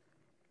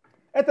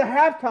 At the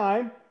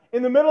halftime,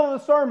 in the middle of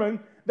the sermon,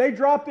 they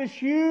drop this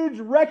huge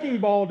wrecking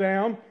ball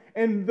down,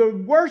 and the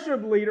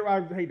worship leader,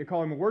 I hate to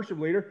call him a worship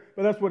leader,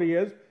 but that's what he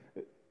is,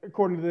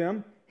 according to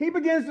them, he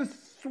begins to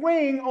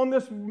swing on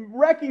this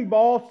wrecking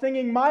ball,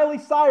 singing Miley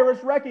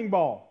Cyrus' Wrecking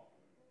Ball.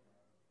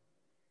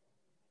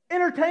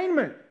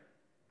 Entertainment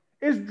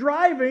is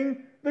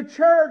driving the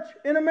church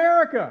in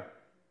America.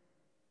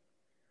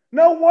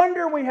 No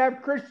wonder we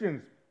have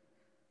Christians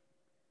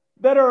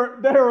that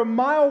are a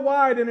mile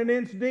wide and an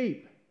inch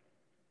deep.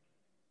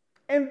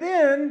 And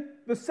then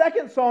the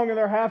second song in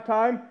their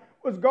halftime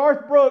was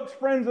Garth Brooks'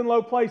 Friends in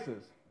Low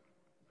Places.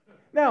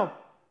 Now,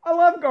 I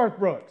love Garth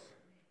Brooks.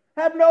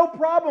 Have no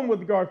problem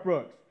with Garth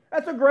Brooks.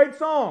 That's a great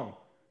song,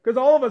 because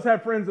all of us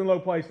have friends in low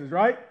places,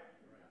 right?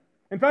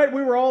 In fact,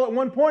 we were all at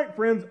one point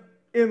friends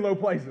in low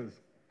places.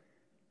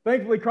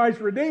 Thankfully, Christ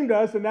redeemed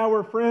us, and now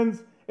we're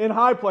friends in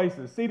high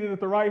places, seated at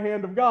the right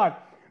hand of God.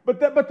 But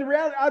the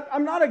reality,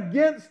 I'm not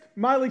against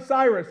Miley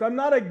Cyrus. I'm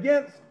not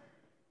against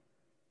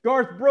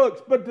Garth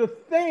Brooks. But to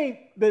think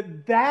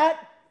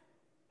that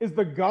is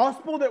the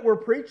gospel that we're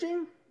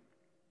preaching?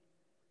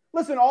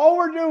 Listen, all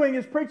we're doing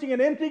is preaching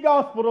an empty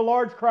gospel to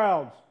large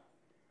crowds.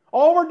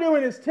 All we're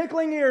doing is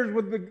tickling ears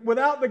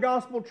without the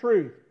gospel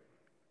truth.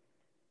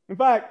 In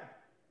fact,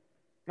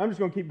 I'm just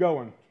going to keep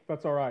going, if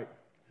that's all right.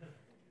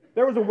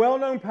 There was a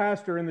well-known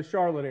pastor in the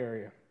Charlotte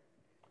area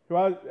who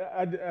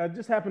I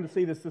just happened to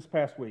see this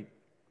past week.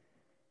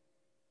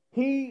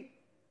 He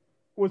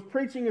was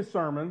preaching a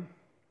sermon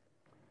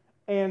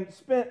and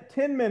spent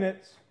 10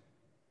 minutes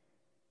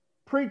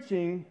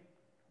preaching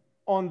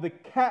on the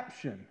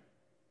caption.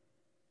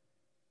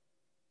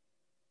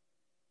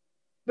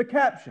 The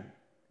caption.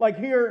 Like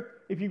here,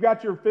 if you've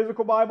got your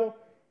physical Bible,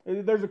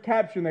 there's a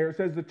caption there. It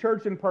says the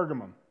Church in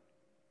Pergamum,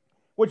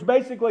 which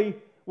basically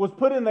was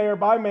put in there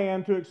by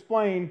man to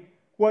explain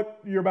what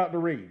you're about to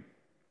read.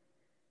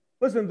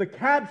 Listen, the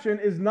caption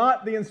is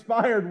not the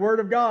inspired Word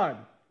of God.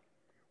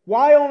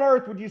 Why on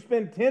earth would you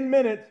spend 10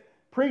 minutes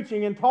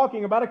preaching and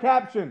talking about a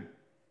caption?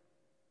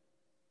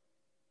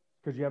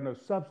 Because you have no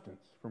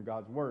substance from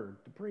God's Word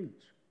to preach.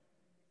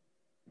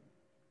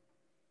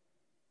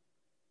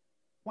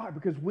 Why?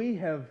 Because we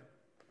have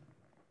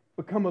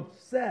become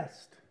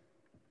obsessed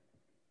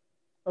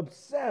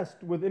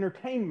with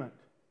entertainment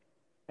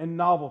and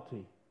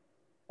novelty,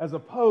 as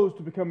opposed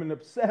to becoming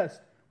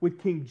obsessed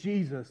with King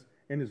Jesus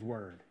and His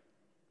Word.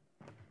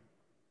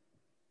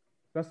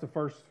 That's the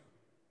first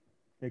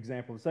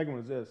example. The second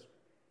one is this.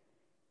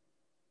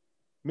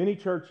 Many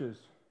churches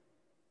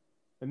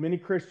and many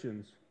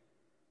Christians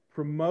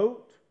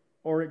promote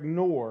or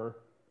ignore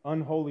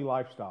unholy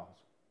lifestyles.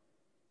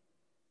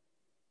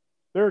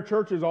 There are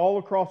churches all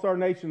across our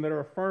nation that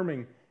are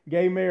affirming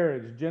gay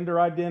marriage, gender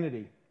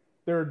identity.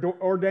 They're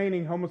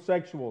ordaining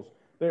homosexuals.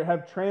 They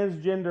have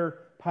transgender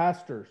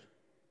pastors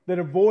that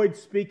avoid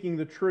speaking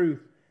the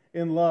truth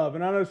in love.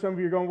 And I know some of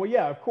you are going, well,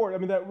 yeah, of course. I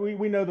mean,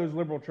 we know those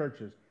liberal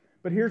churches.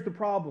 But here's the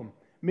problem.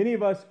 Many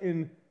of us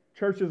in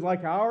churches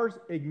like ours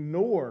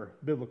ignore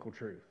biblical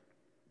truth.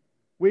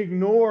 We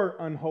ignore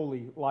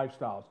unholy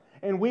lifestyles.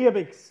 And we have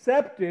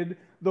accepted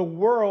the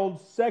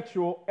world's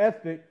sexual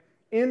ethic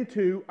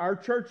into our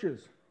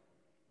churches.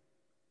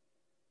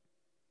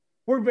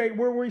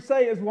 Where we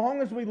say, as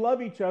long as we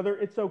love each other,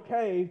 it's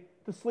okay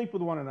to sleep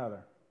with one another.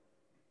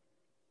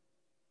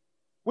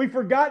 We've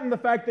forgotten the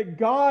fact that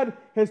God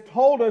has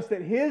told us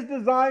that His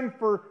design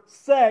for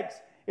sex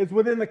is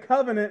within the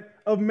covenant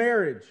of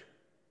marriage.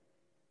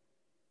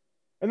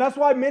 And that's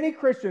why many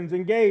Christians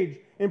engage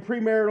in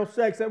premarital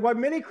sex. That's why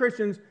many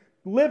Christians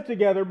live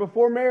together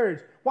before marriage.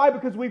 Why?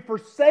 Because we've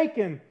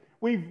forsaken,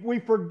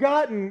 we've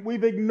forgotten,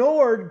 we've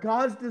ignored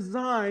God's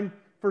design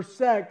for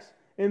sex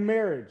in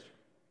marriage.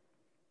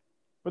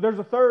 But there's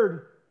a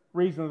third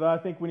reason that I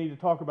think we need to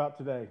talk about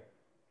today.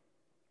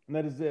 And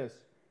that is this.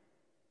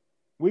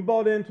 We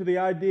bought into the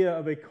idea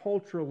of a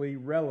culturally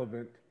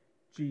relevant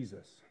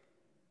Jesus.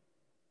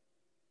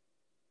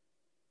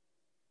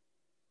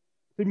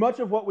 See, much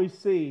of what we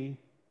see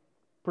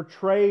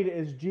portrayed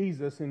as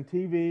Jesus in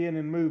TV and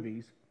in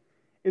movies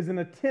is an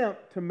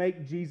attempt to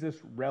make Jesus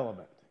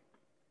relevant.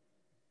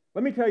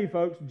 Let me tell you,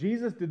 folks,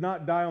 Jesus did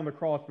not die on the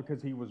cross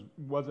because he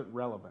wasn't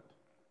relevant,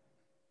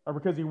 or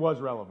because he was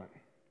relevant.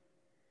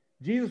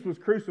 Jesus was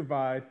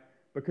crucified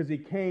because he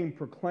came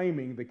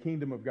proclaiming the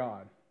kingdom of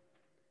God.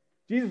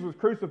 Jesus was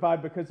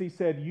crucified because he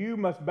said, "You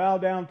must bow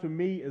down to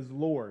me as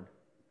Lord."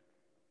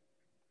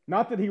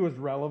 Not that he was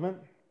relevant.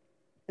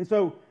 And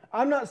so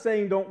I'm not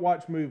saying don't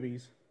watch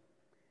movies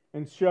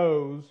and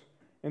shows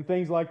and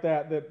things like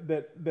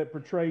that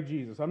portray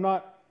Jesus. I'm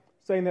not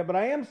saying that, but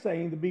I am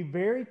saying to be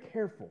very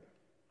careful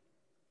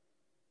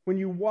when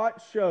you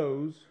watch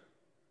shows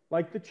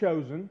like The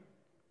Chosen,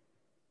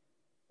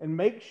 and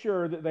make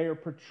sure that they are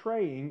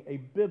portraying a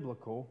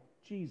biblical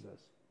Jesus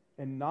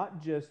and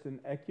not just an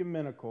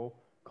ecumenical,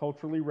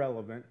 culturally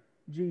relevant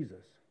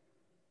Jesus.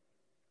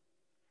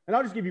 And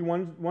I'll just give you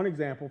one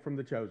example from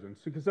The Chosen,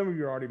 because some of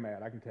you are already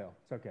mad. I can tell.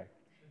 It's okay.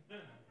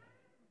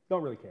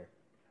 Don't really care.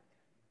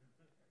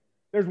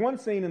 There's one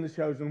scene in The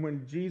Chosen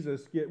when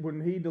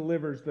when he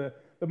delivers the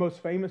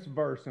most famous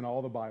verse in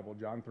all the Bible,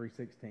 John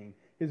 3:16,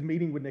 his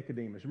meeting with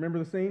Nicodemus. Remember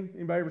the scene?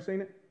 Anybody ever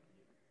seen it?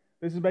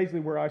 This is basically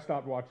where I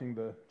stopped watching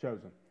The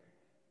Chosen.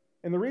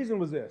 And the reason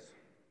was this.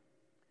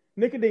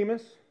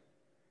 Nicodemus,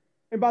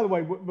 and by the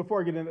way,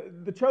 before I get into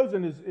it, The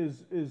Chosen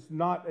is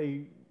not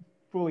a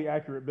fully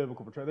accurate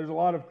biblical portrayal. There's a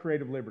lot of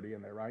creative liberty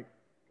in there, right?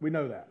 We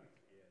know that.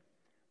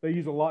 They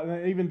use a lot,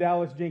 even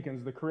Dallas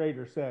Jenkins, the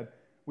creator, said,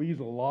 we use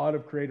a lot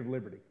of creative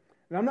liberty.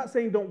 And I'm not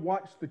saying don't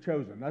watch The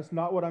Chosen. That's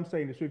not what I'm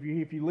saying. So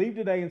if you leave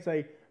today and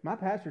say, my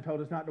pastor told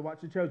us not to watch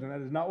The Chosen,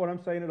 that is not what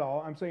I'm saying at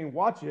all. I'm saying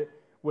watch it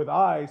with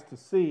eyes to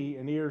see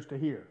and ears to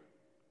hear.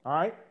 All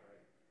right?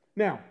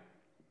 Now,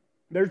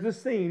 there's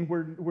this scene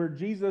where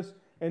Jesus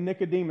and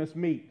Nicodemus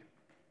meet.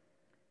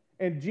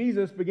 And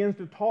Jesus begins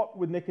to talk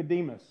with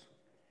Nicodemus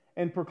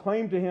and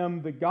proclaim to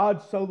him that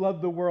God so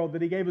loved the world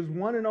that he gave his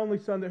one and only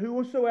Son, that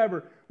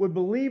whosoever would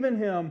believe in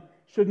him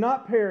should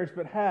not perish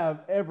but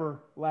have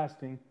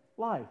everlasting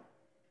life.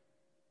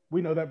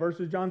 We know that verse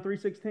is John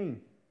 3:16.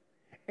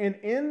 And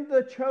in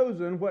The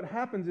Chosen, what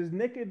happens is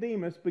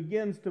Nicodemus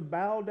begins to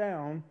bow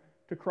down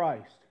to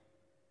Christ.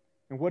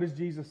 And what does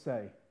Jesus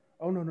say?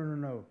 Oh,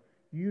 no.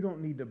 You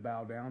don't need to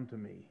bow down to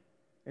me.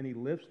 And he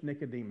lifts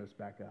Nicodemus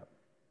back up.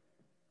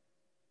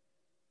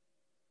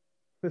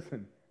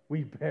 Listen,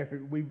 we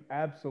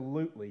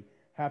absolutely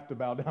have to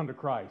bow down to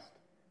Christ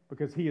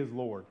because he is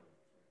Lord.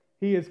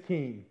 He is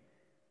King.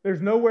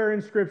 There's nowhere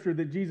in Scripture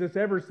that Jesus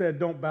ever said,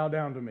 don't bow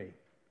down to me.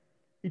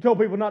 He told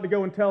people not to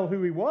go and tell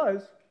who he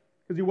was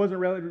because he wasn't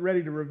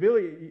ready to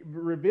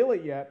reveal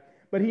it yet.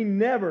 But he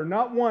never,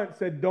 not once,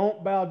 said,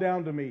 don't bow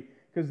down to me,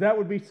 because that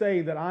would be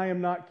saying that I am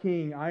not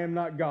King, I am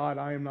not God,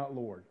 I am not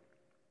Lord.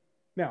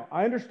 Now,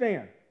 I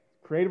understand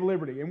creative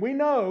liberty. And we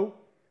know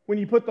when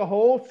you put the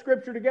whole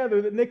Scripture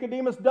together that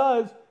Nicodemus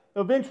does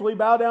eventually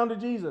bow down to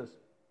Jesus.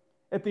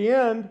 At the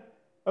end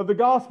of the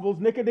Gospels,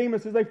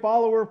 Nicodemus is a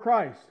follower of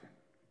Christ.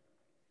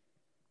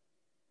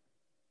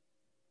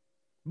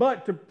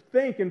 But to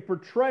think and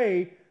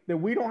portray that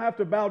we don't have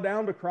to bow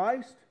down to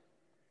Christ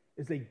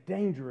is a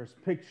dangerous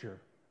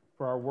picture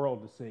for our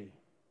world to see.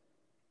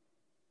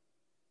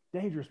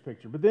 Dangerous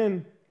picture. But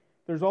then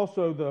there's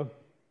also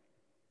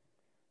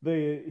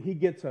the He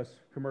Gets Us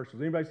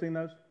commercials. Anybody seen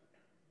those?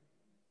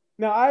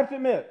 Now, I have to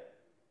admit,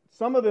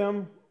 some of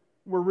them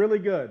were really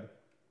good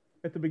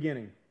at the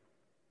beginning.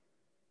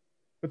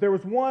 But there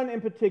was one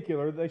in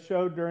particular that they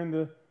showed during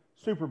the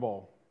Super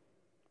Bowl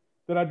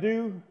that I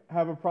do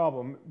have a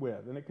problem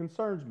with, and it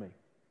concerns me.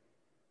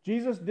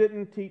 Jesus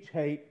didn't teach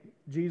hate.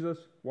 Jesus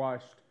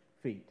washed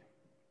feet.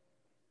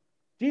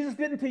 Jesus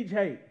didn't teach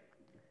hate.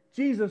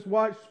 Jesus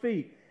washed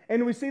feet.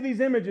 And we see these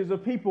images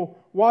of people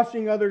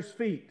washing others'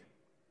 feet.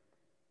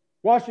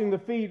 Washing the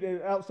feet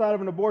outside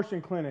of an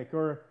abortion clinic,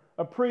 or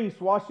a priest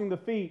washing the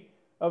feet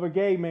of a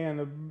gay man,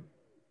 a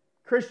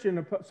Christian,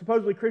 a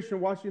supposedly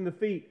Christian washing the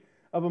feet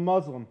of a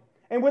Muslim.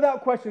 And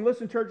without question,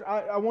 listen, church,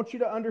 I want you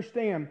to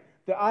understand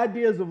the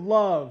ideas of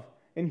love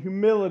and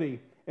humility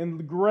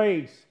and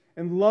grace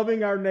and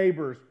loving our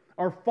neighbors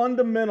are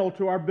fundamental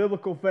to our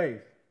biblical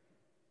faith.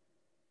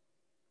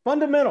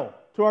 Fundamental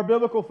to our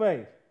biblical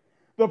faith.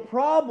 The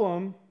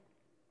problem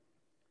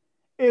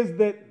is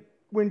that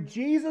when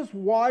Jesus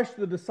washed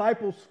the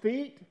disciples'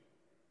 feet,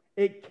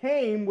 it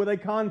came with a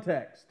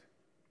context.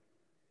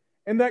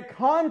 And that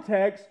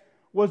context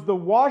was the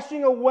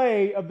washing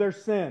away of their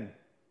sin.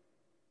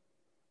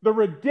 The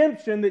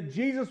redemption that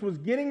Jesus was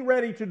getting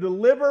ready to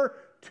deliver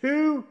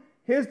to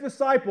his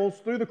disciples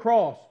through the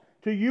cross,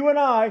 to you and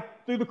I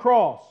through the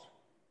cross.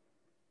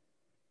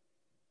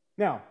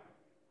 Now,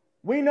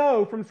 we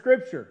know from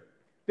Scripture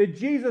that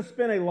Jesus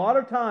spent a lot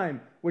of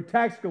time with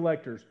tax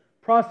collectors,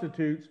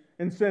 prostitutes,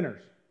 and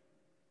sinners.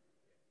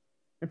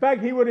 In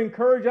fact, He would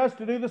encourage us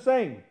to do the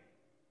same.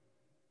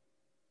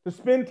 To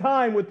spend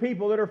time with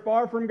people that are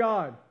far from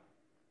God.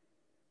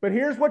 But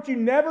here's what you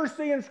never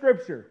see in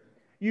Scripture.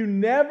 You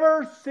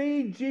never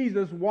see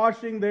Jesus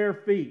washing their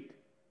feet.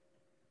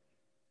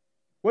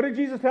 What did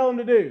Jesus tell them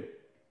to do?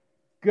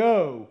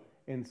 Go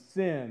and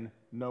sin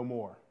no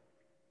more.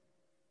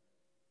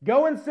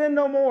 Go and sin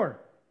no more.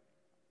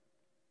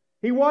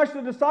 He washed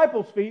the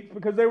disciples' feet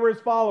because they were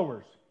His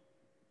followers.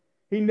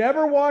 He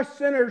never washed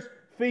sinners'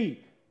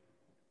 feet.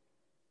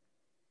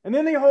 And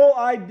then the whole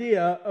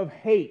idea of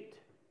hate.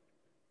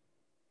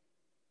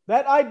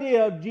 That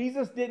idea of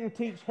Jesus didn't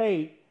teach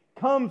hate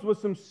comes with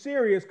some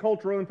serious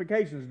cultural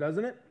implications,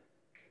 doesn't it?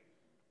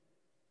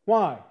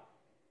 Why?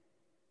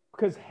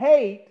 Because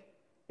hate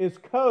is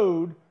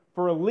code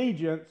for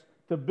allegiance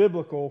to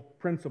biblical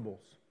principles.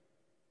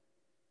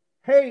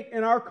 Hate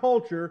in our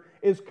culture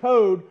is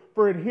code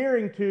for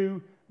adhering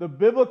to the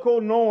biblical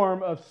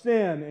norm of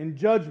sin and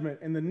judgment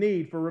and the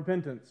need for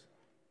repentance.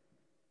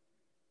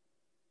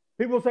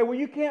 People say, well,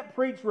 you can't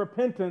preach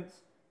repentance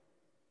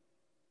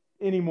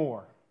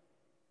anymore.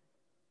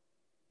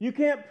 You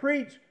can't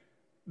preach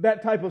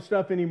that type of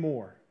stuff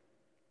anymore.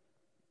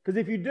 Because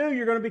if you do,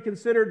 you're going to be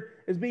considered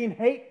as being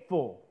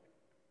hateful.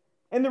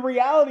 And the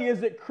reality is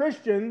that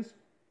Christians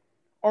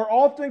are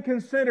often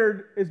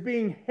considered as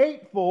being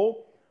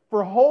hateful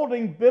for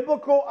holding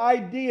biblical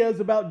ideas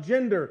about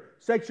gender,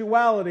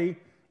 sexuality,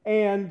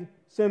 and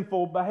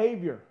sinful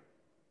behavior.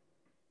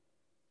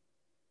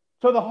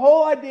 So the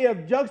whole idea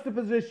of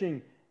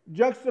juxtapositioning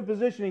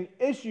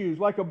issues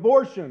like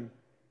abortion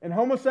and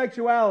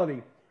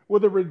homosexuality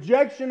with a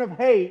rejection of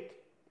hate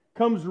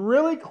comes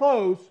really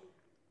close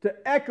to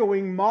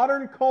echoing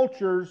modern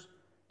culture's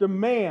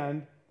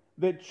demand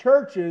that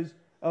churches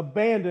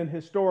abandon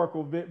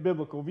historical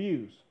biblical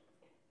views.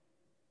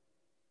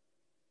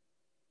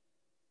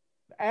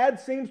 The ad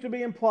seems to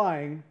be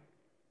implying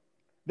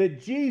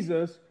that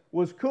Jesus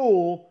was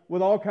cool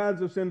with all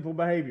kinds of sinful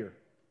behavior.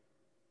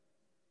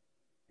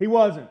 He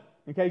wasn't,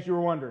 in case you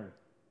were wondering.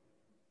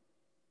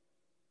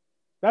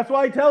 That's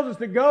why He tells us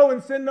to go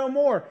and sin no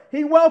more.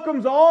 He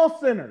welcomes all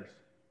sinners.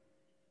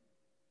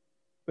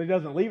 But He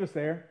doesn't leave us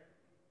there.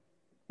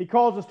 He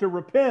calls us to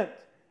repent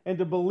and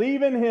to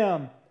believe in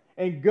Him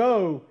and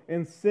go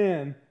and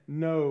sin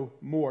no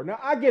more. Now,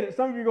 I get it.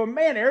 Some of you are going,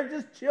 man, Eric,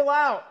 just chill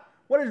out.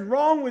 What is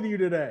wrong with you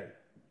today?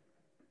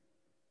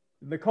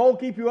 Did Nicole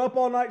keep you up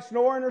all night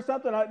snoring or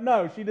something?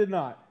 No, she did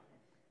not.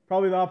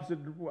 Probably the opposite,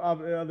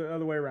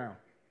 other way around.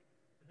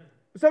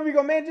 Some of you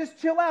go, man, just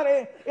chill out.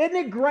 Isn't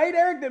it great,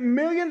 Eric, that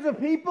millions of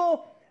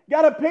people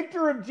got a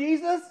picture of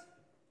Jesus?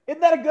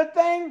 Isn't that a good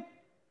thing?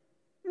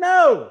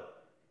 No.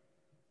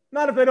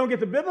 Not if they don't get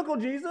the biblical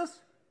Jesus.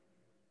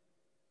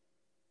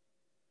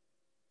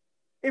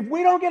 If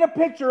we don't get a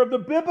picture of the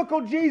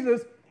biblical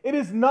Jesus, it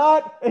is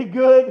not a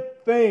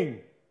good thing.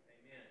 Amen.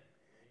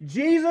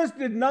 Jesus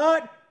did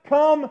not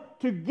come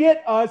to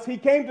get us. He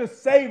came to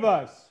save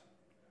us.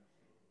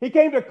 He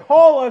came to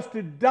call us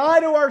to die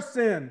to our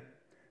sin,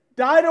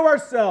 die to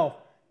ourselves,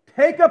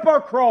 take up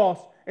our cross,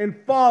 and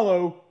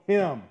follow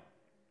Him.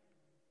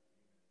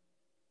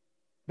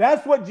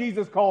 That's what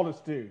Jesus called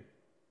us to.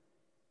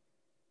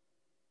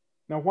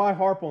 Now, why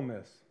harp on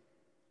this?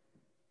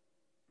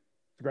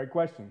 It's a great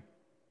question.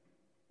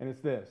 And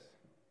it's this.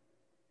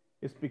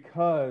 It's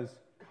because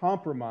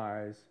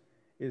compromise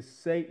is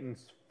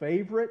Satan's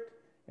favorite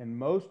and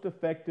most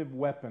effective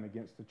weapon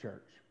against the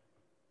church.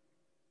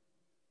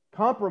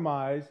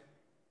 Compromise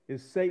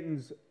is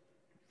Satan's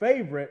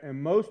favorite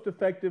and most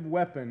effective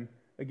weapon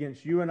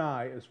against you and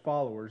I as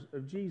followers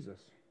of Jesus.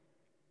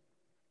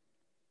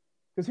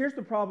 Because here's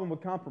the problem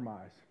with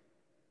compromise.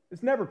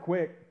 It's never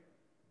quick.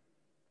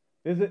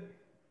 Is it?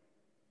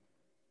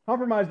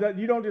 Compromise,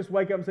 you don't just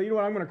wake up and say, you know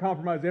what, I'm going to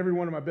compromise every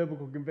one of my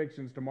biblical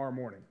convictions tomorrow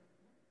morning.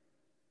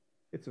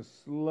 It's a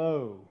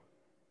slow,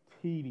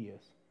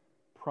 tedious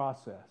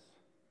process.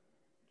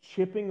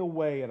 Chipping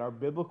away at our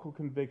biblical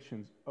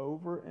convictions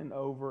over and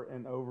over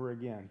and over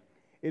again.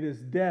 It is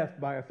death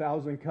by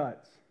 1,000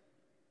 cuts,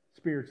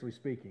 spiritually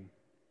speaking.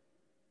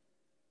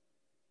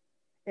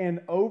 And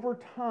over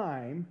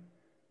time,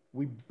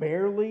 we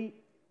barely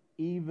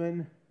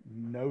even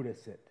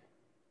notice it.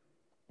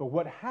 But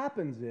what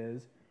happens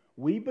is,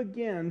 we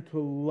begin to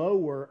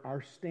lower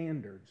our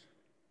standards.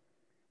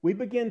 We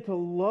begin to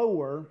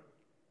lower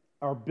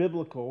our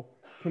biblical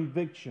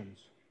convictions.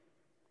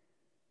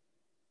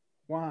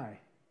 Why?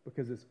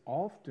 Because it's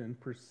often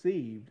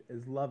perceived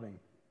as loving.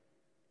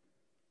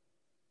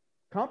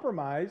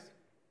 Compromise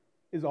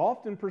is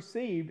often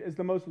perceived as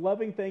the most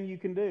loving thing you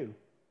can do.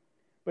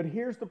 But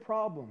here's the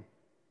problem.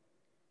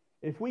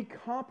 If we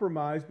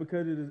compromise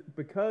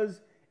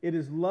because it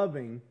is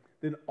loving,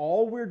 then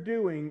all we're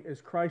doing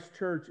as Christ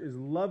Church is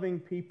loving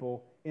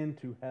people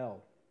into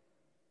hell.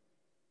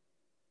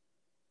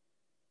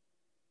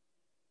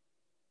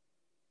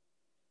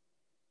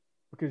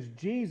 Because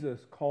Jesus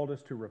called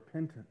us to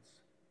repentance.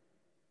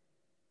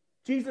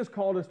 Jesus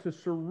called us to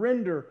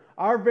surrender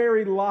our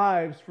very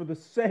lives for the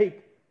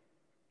sake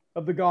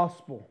of the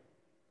gospel.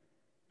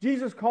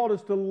 Jesus called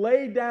us to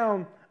lay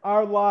down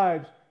our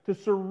lives, to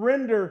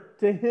surrender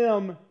to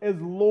Him as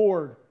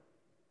Lord.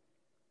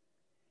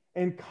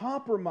 And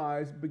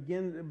compromise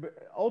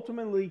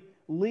ultimately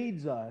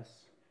leads us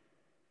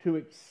to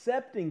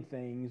accepting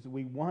things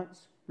we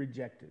once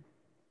rejected.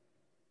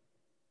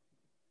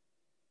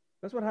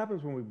 That's what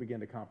happens when we begin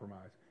to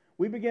compromise.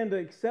 We begin to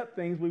accept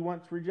things we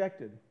once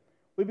rejected.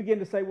 We begin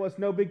to say, well, it's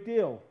no big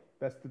deal.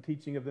 That's the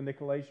teaching of the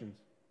Nicolaitans.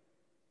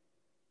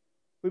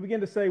 We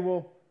begin to say,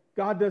 well,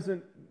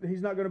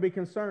 He's not going to be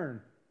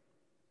concerned.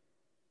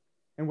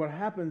 And what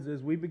happens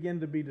is we begin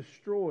to be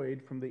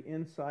destroyed from the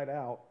inside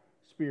out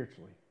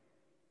spiritually.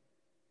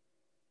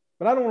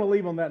 But I don't want to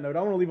leave on that note.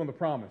 I want to leave on the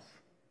promise.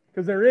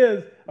 Because there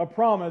is a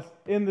promise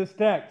in this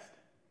text.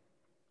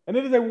 And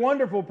it is a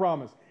wonderful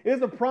promise. It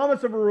is a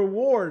promise of a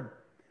reward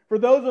for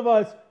those of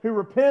us who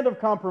repent of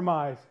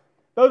compromise.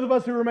 Those of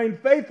us who remain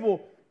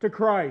faithful to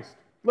Christ.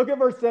 Look at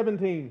verse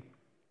 17.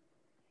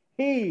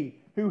 He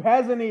who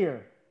has an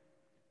ear,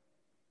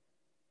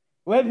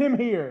 let him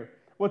hear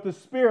what the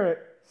Spirit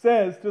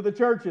says to the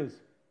churches.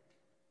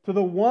 To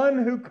the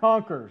one who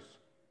conquers.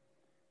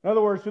 In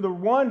other words, to the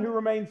one who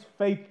remains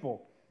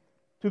faithful.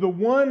 To the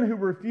one who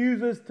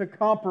refuses to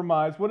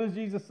compromise. What does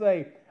Jesus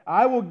say?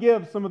 I will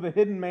give some of the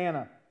hidden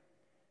manna.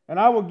 And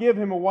I will give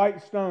him a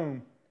white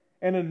stone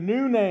and a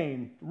new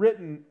name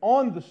written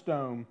on the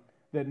stone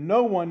that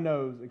no one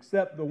knows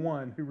except the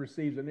one who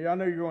receives it. Now, I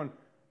know you're going,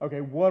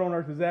 okay, what on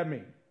earth does that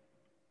mean?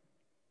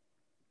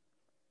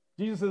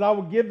 Jesus says, I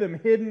will give them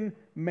hidden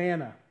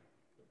manna.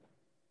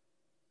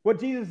 What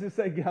Jesus is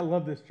saying, I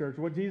love this, church.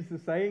 What Jesus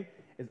is saying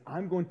is,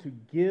 I'm going to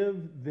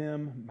give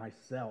them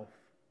myself.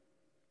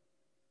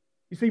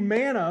 You see,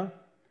 manna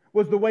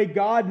was the way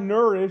God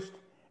nourished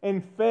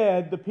and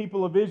fed the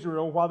people of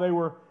Israel while they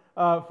were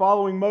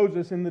following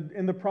Moses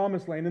in the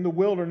promised land, in the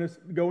wilderness,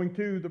 going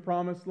to the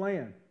promised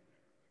land.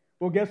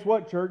 Well, guess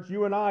what, church?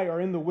 You and I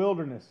are in the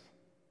wilderness,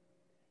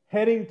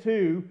 heading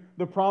to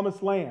the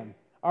promised land,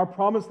 our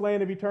promised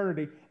land of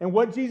eternity. And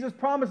what Jesus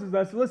promises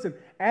us, listen,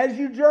 as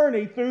you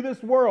journey through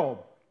this world,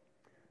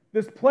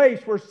 this place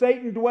where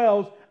Satan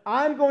dwells,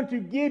 I'm going to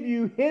give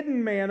you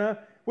hidden manna,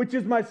 which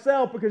is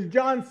myself, because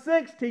John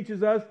 6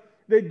 teaches us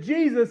that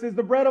Jesus is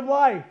the bread of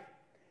life.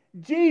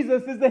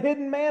 Jesus is the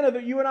hidden manna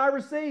that you and I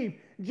receive.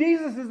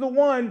 Jesus is the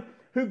one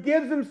who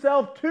gives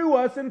himself to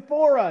us and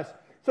for us.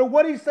 So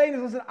what he's saying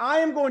is, listen, I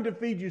am going to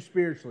feed you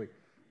spiritually.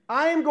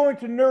 I am going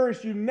to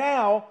nourish you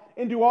now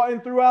and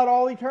throughout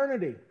all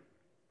eternity.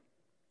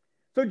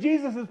 So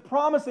Jesus is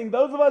promising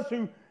those of us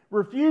who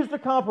refuse to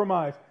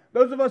compromise,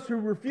 those of us who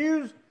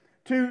refuse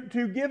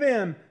to give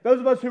in, those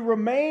of us who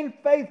remain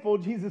faithful,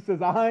 Jesus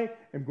says, I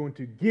am going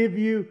to give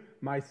you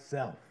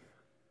myself.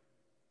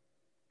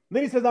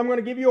 Then he says, I'm going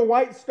to give you a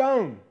white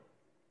stone.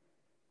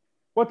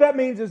 What that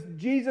means is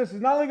Jesus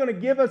is not only going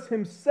to give us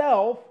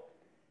himself,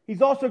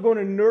 he's also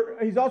going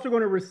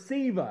to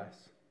receive us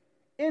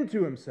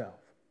into himself.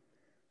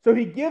 So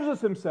he gives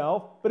us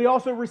himself, but he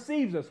also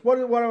receives us. Where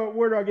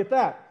do I get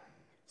that?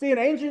 See, in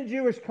ancient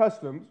Jewish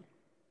customs,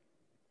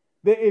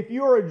 that if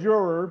you were a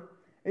juror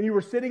and you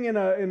were sitting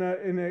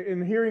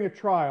in hearing a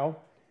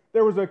trial,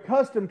 there was a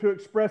custom to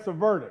express a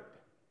verdict.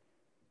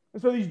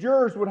 And so these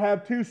jurors would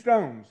have two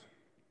stones,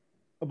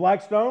 a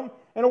black stone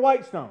and a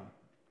white stone.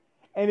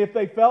 And if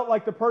they felt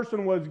like the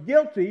person was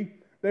guilty,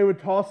 they would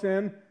toss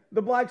in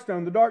the black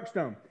stone, the dark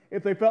stone.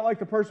 If they felt like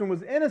the person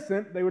was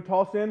innocent, they would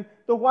toss in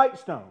the white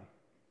stone.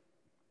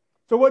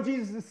 So what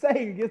Jesus is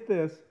saying, get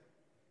this,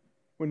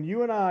 when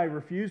you and I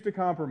refuse to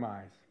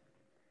compromise,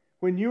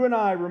 when you and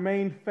I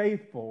remain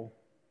faithful,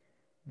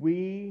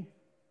 we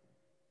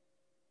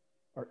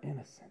are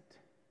innocent.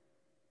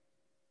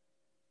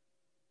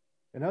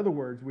 In other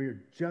words, we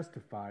are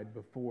justified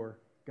before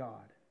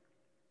God.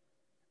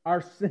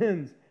 Our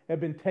sins have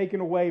been taken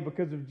away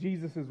because of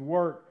Jesus'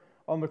 work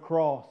on the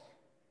cross.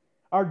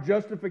 Our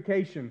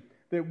justification,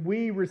 that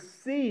we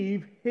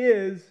receive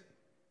his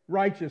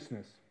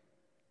righteousness.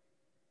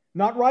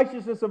 Not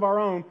righteousness of our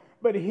own,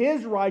 but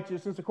his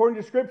righteousness,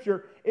 according to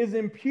Scripture, is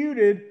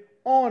imputed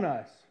on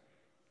us.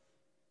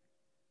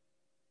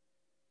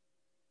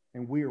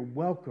 And we are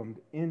welcomed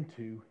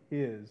into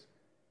his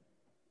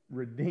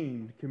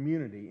redeemed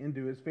community,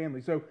 into his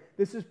family. So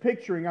this is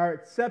picturing our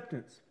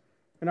acceptance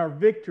and our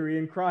victory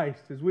in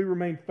Christ as we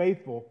remain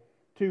faithful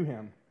to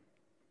him.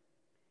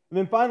 And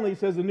then finally he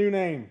says a new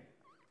name.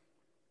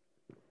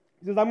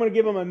 He says, I'm going to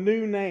give them a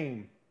new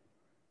name.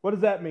 What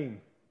does that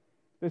mean?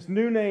 This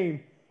new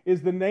name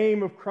is the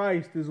name of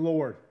Christ as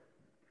Lord.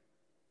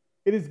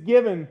 It is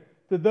given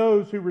to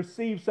those who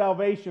receive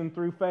salvation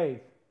through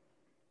faith,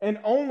 and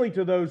only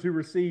to those who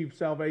receive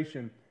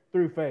salvation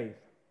through faith.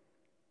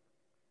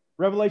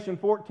 Revelation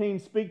 14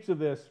 speaks of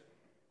this,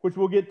 which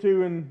we'll get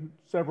to in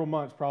several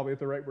months probably at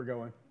the rate we're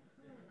going.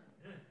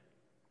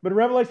 But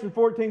Revelation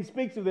 14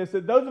 speaks of this,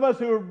 that those of us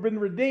who have been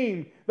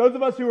redeemed, those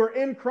of us who are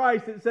in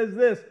Christ, it says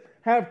this,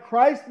 have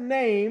Christ's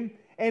name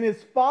and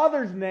His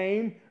Father's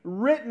name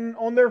written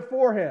on their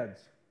foreheads.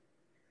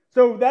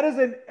 So that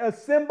is a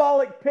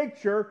symbolic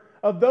picture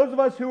of those of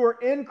us who are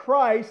in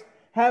Christ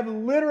have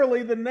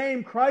literally the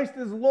name Christ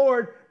is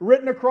Lord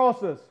written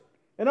across us.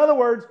 In other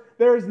words,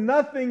 there is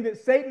nothing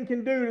that Satan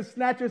can do to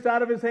snatch us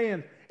out of his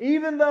hands.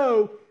 Even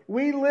though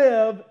we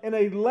live in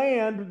a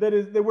land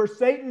where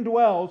Satan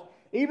dwells,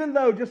 even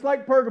though, just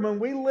like Pergamum,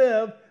 we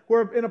live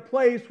in a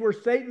place where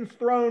Satan's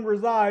throne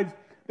resides,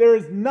 there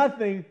is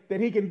nothing that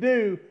he can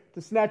do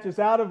to snatch us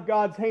out of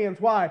God's hands.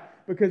 Why?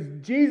 Because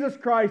Jesus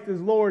Christ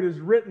is Lord is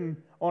written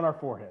on our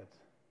foreheads.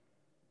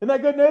 Isn't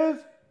that good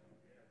news?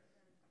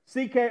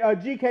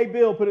 G.K.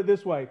 Bill put it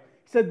this way.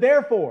 He said,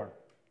 therefore,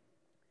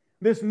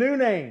 this new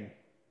name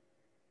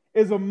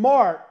is a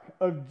mark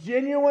of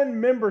genuine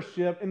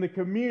membership in the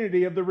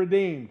community of the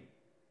redeemed,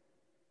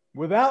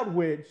 without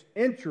which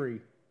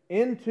entry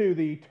into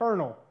the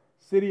eternal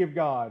city of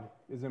God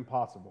is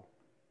impossible.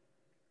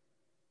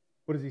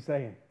 What is he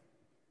saying?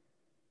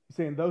 He's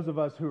saying those of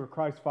us who are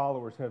Christ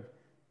followers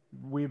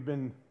we've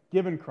been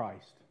given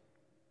Christ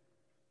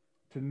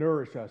to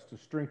nourish us, to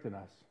strengthen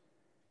us,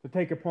 to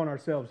take upon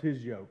ourselves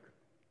His yoke.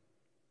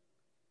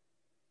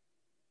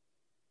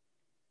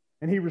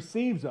 And He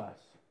receives us,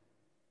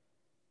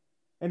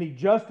 and He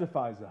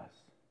justifies us,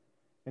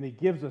 and He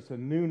gives us a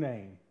new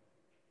name,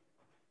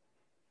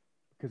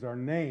 because our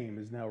name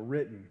is now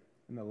written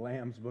in the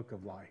Lamb's book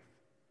of life.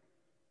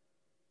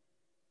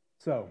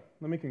 So,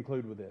 let me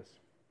conclude with this.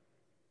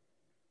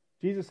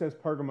 Jesus says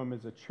Pergamum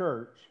is a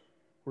church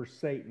where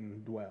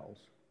Satan dwells.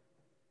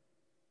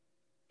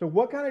 So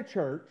what kind of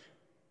church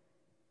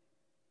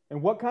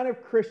and what kind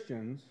of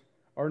Christians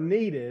are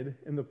needed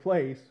in the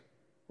place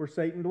where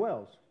Satan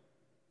dwells?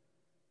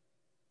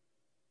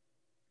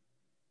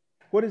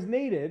 What is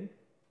needed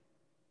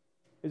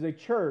is a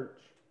church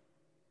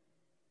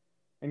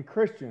and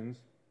Christians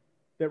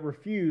that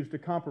refuse to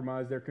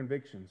compromise their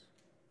convictions.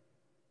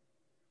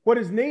 What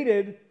is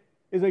needed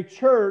is a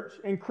church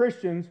and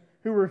Christians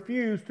who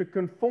refuse to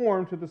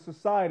conform to the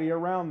society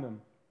around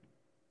them.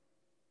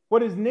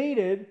 What is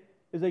needed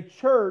is a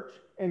church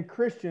and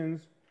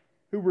Christians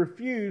who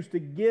refuse to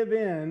give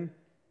in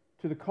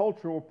to the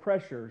cultural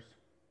pressures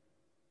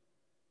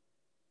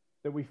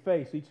that we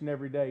face each and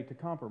every day to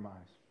compromise.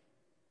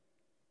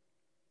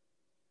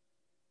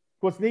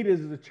 What's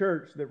needed is a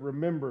church that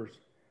remembers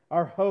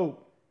our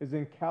hope is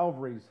in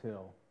Calvary's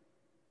Hill.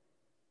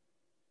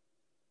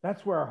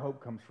 That's where our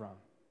hope comes from.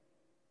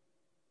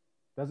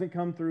 Doesn't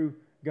come through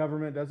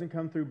government, doesn't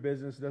come through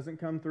business, doesn't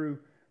come through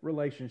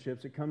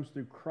relationships. It comes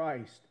through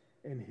Christ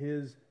and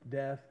His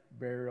death,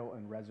 burial,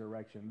 and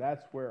resurrection.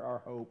 That's where our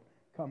hope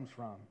comes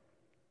from.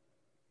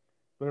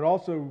 But it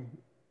also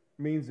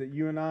means that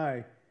you and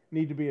I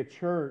need to be a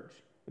church,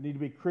 need to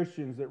be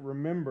Christians that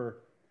remember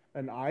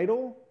an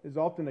idol is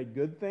often a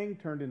good thing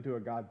turned into a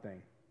God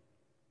thing.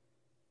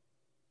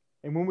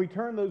 And when we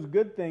turn those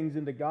good things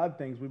into God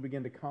things, we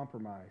begin to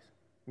compromise.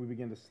 We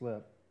begin to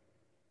slip.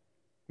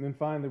 And then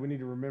finally, we need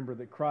to remember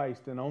that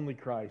Christ and only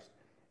Christ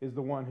is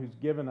the one who's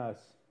given us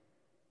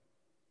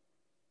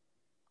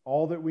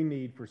all that we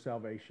need for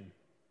salvation,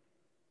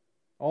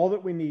 all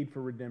that we need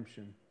for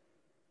redemption,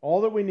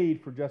 all that we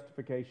need for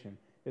justification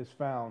is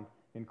found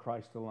in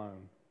Christ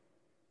alone.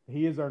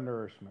 He is our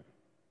nourishment.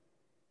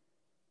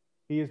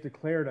 He has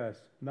declared us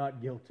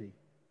not guilty,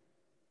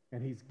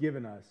 and He's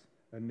given us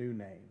a new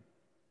name.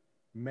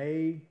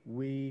 May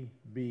we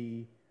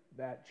be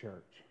that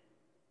church.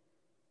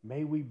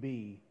 May we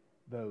be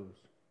those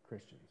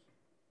Christians.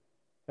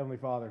 Heavenly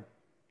Father,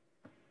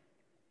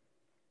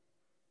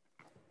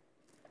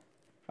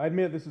 I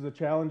admit this is a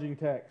challenging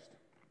text.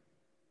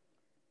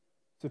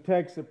 It's a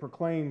text that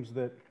proclaims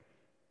that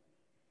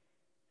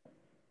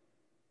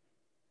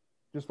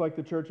just like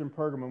the church in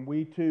Pergamum,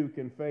 we too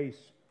can face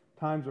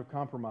times of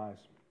compromise.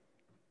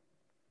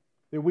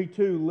 That we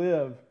too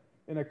live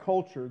in a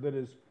culture that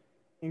is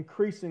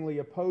increasingly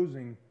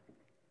opposing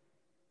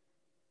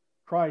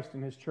Christ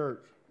and His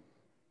church.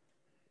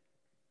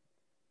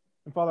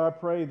 And Father, I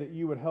pray that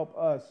You would help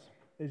us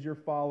as Your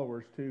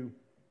followers to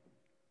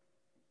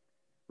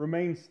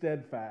remain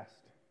steadfast,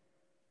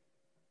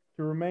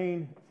 to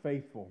remain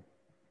faithful,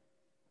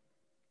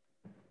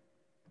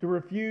 to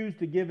refuse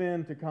to give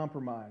in to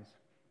compromise.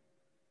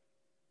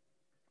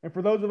 And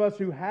for those of us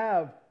who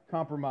have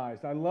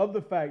compromised, I love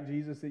the fact,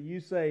 Jesus, that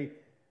You say,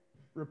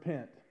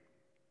 repent.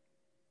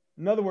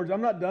 In other words,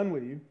 I'm not done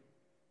with you.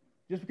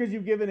 Just because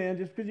you've given in,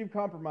 just because you've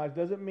compromised,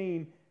 doesn't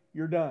mean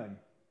you're done.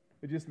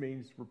 It just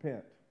means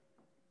repent.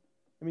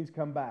 It means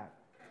come back.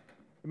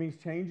 It means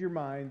change your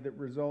mind that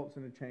results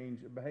in a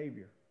change of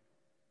behavior.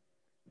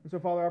 And so,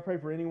 Father, I pray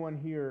for anyone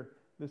here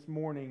this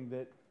morning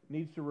that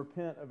needs to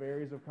repent of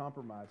areas of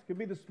compromise. It could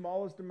be the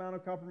smallest amount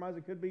of compromise.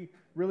 It could be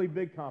really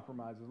big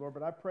compromises, Lord.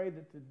 But I pray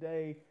that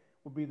today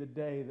will be the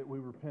day that we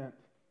repent.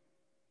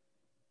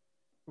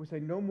 We say,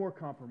 no more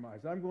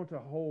compromise. I'm going to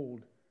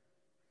hold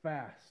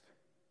fast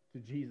to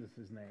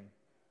Jesus' name.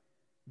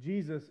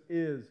 Jesus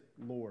is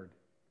Lord.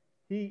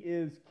 He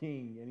is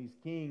King, and He's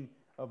King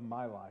of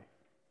my life.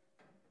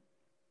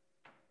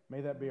 May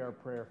that be our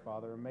prayer,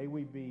 Father, and may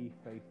we be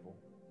faithful.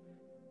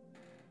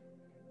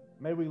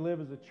 May we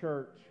live as a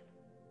church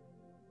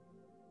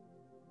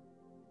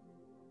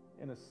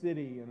in a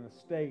city, in a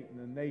state, in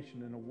a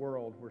nation, in a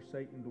world where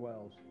Satan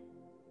dwells.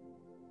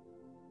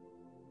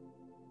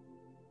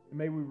 And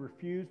may we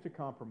refuse to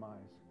compromise.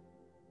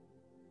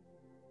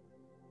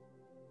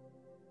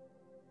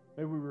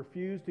 May we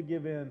refuse to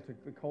give in to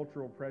the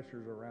cultural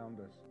pressures around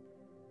us.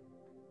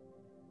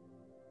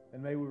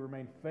 And may we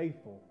remain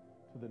faithful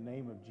to the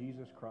name of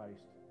Jesus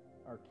Christ,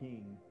 our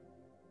King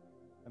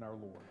and our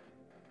Lord.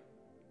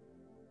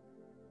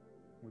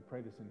 We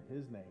pray this in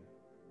His name.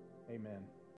 Amen.